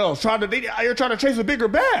somewhere else you're trying to chase a bigger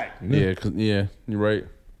bag. Yeah, you're right.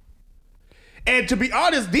 And to be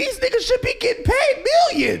honest, these niggas should be getting paid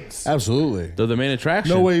millions. Absolutely. They're the main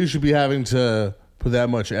attraction. No way you should be having to put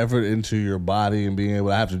that much effort into your body and being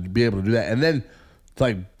able to do that, and then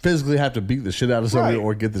like physically have to beat the shit out of somebody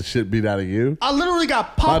or get the shit beat out of you. I literally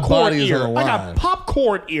got popcorn ear. I got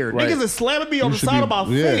popcorn ear. Right. Niggas is slamming me on the side of my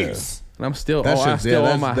face. And I'm still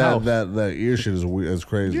on my house. That ear shit is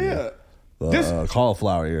crazy. Yeah.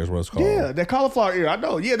 Cauliflower ear is what it's called. Yeah, that cauliflower ear. I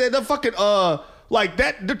know. Yeah, the fucking like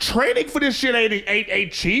that. The training for this shit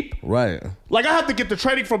ain't cheap. Right. Like I have to get the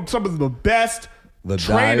training from some of the best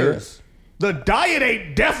trainers. The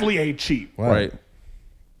diet definitely ain't cheap. Right.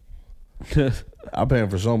 I'm paying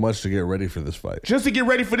for so much to get ready for this fight. Just to get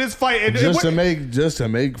ready for this fight, and just to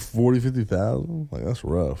make 50,000. Like that's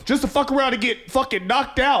rough. Just to fuck around and get fucking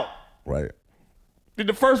knocked out. Right. In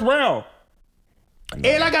the first round.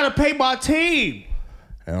 And I gotta pay my team.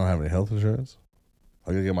 I don't have any health insurance.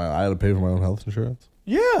 I gotta pay for my own health insurance.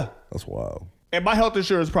 Yeah. That's wild. And my health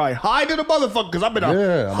insurance is probably high to the motherfucker because I'm in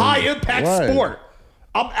a high impact sport.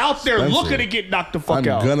 I'm out there looking to get knocked the fuck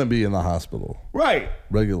out. I'm gonna be in the hospital. Right.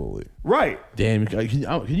 Regularly. Right. Damn,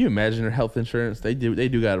 can you imagine their health insurance? They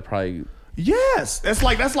do gotta probably. Yes, that's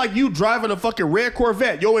like you driving a fucking red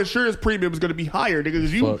Corvette. Your insurance premium is gonna be higher, nigga,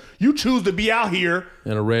 because you choose to be out here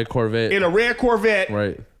in a red Corvette.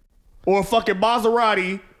 Right. Or a fucking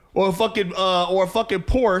Maserati or a fucking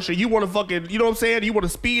Porsche, and you want to fucking, you know what I'm saying? You want to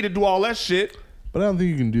speed and do all that shit. But I don't think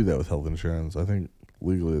you can do that with health insurance. I think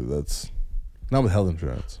legally that's not with health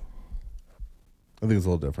insurance. I think it's a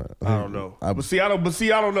little different. I don't know. I don't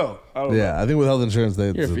know. I think with health insurance,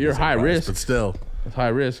 you're high risk, but still, it's high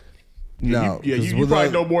risk. No, you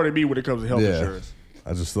probably know more than me when it comes to health insurance.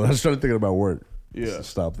 I just started thinking about work. Yeah, so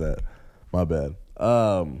stop that. My bad.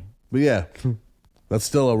 But yeah, that's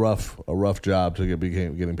still a rough job to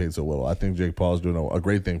getting paid so little. I think Jake Paul's doing a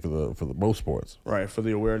great thing for the most sports. Right, for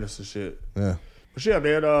the awareness and shit. Yeah. But yeah,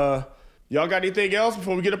 man. Y'all got anything else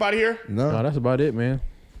before we get up out of here? No, that's about it, man.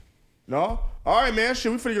 No? All right, man.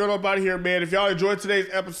 Shit, we finna get up out of here, man. If y'all enjoyed today's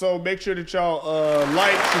episode, make sure that y'all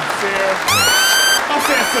like, share. I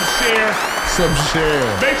said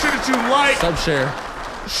Sub-share. Make sure that you like,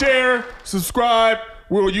 share, subscribe.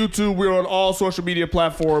 We're on YouTube. We're on all social media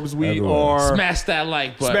platforms. We are. Smash that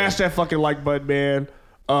like button. Smash that fucking like button, man.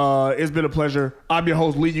 It's been a pleasure. I'm your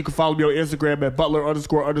host, Lee. You can follow me on Instagram at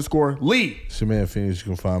Butler__Lee. It's your man Phoenix. You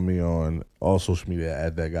can find me on all social media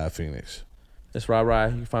at that guy Phoenix. It's Rai.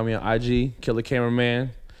 You can find me on IG, Killer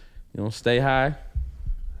Cameraman. You know, stay high.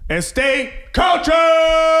 And stay cultured!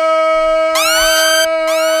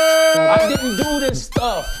 I didn't do this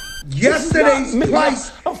stuff. Yesterday's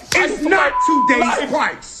price is not today's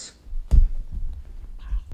price.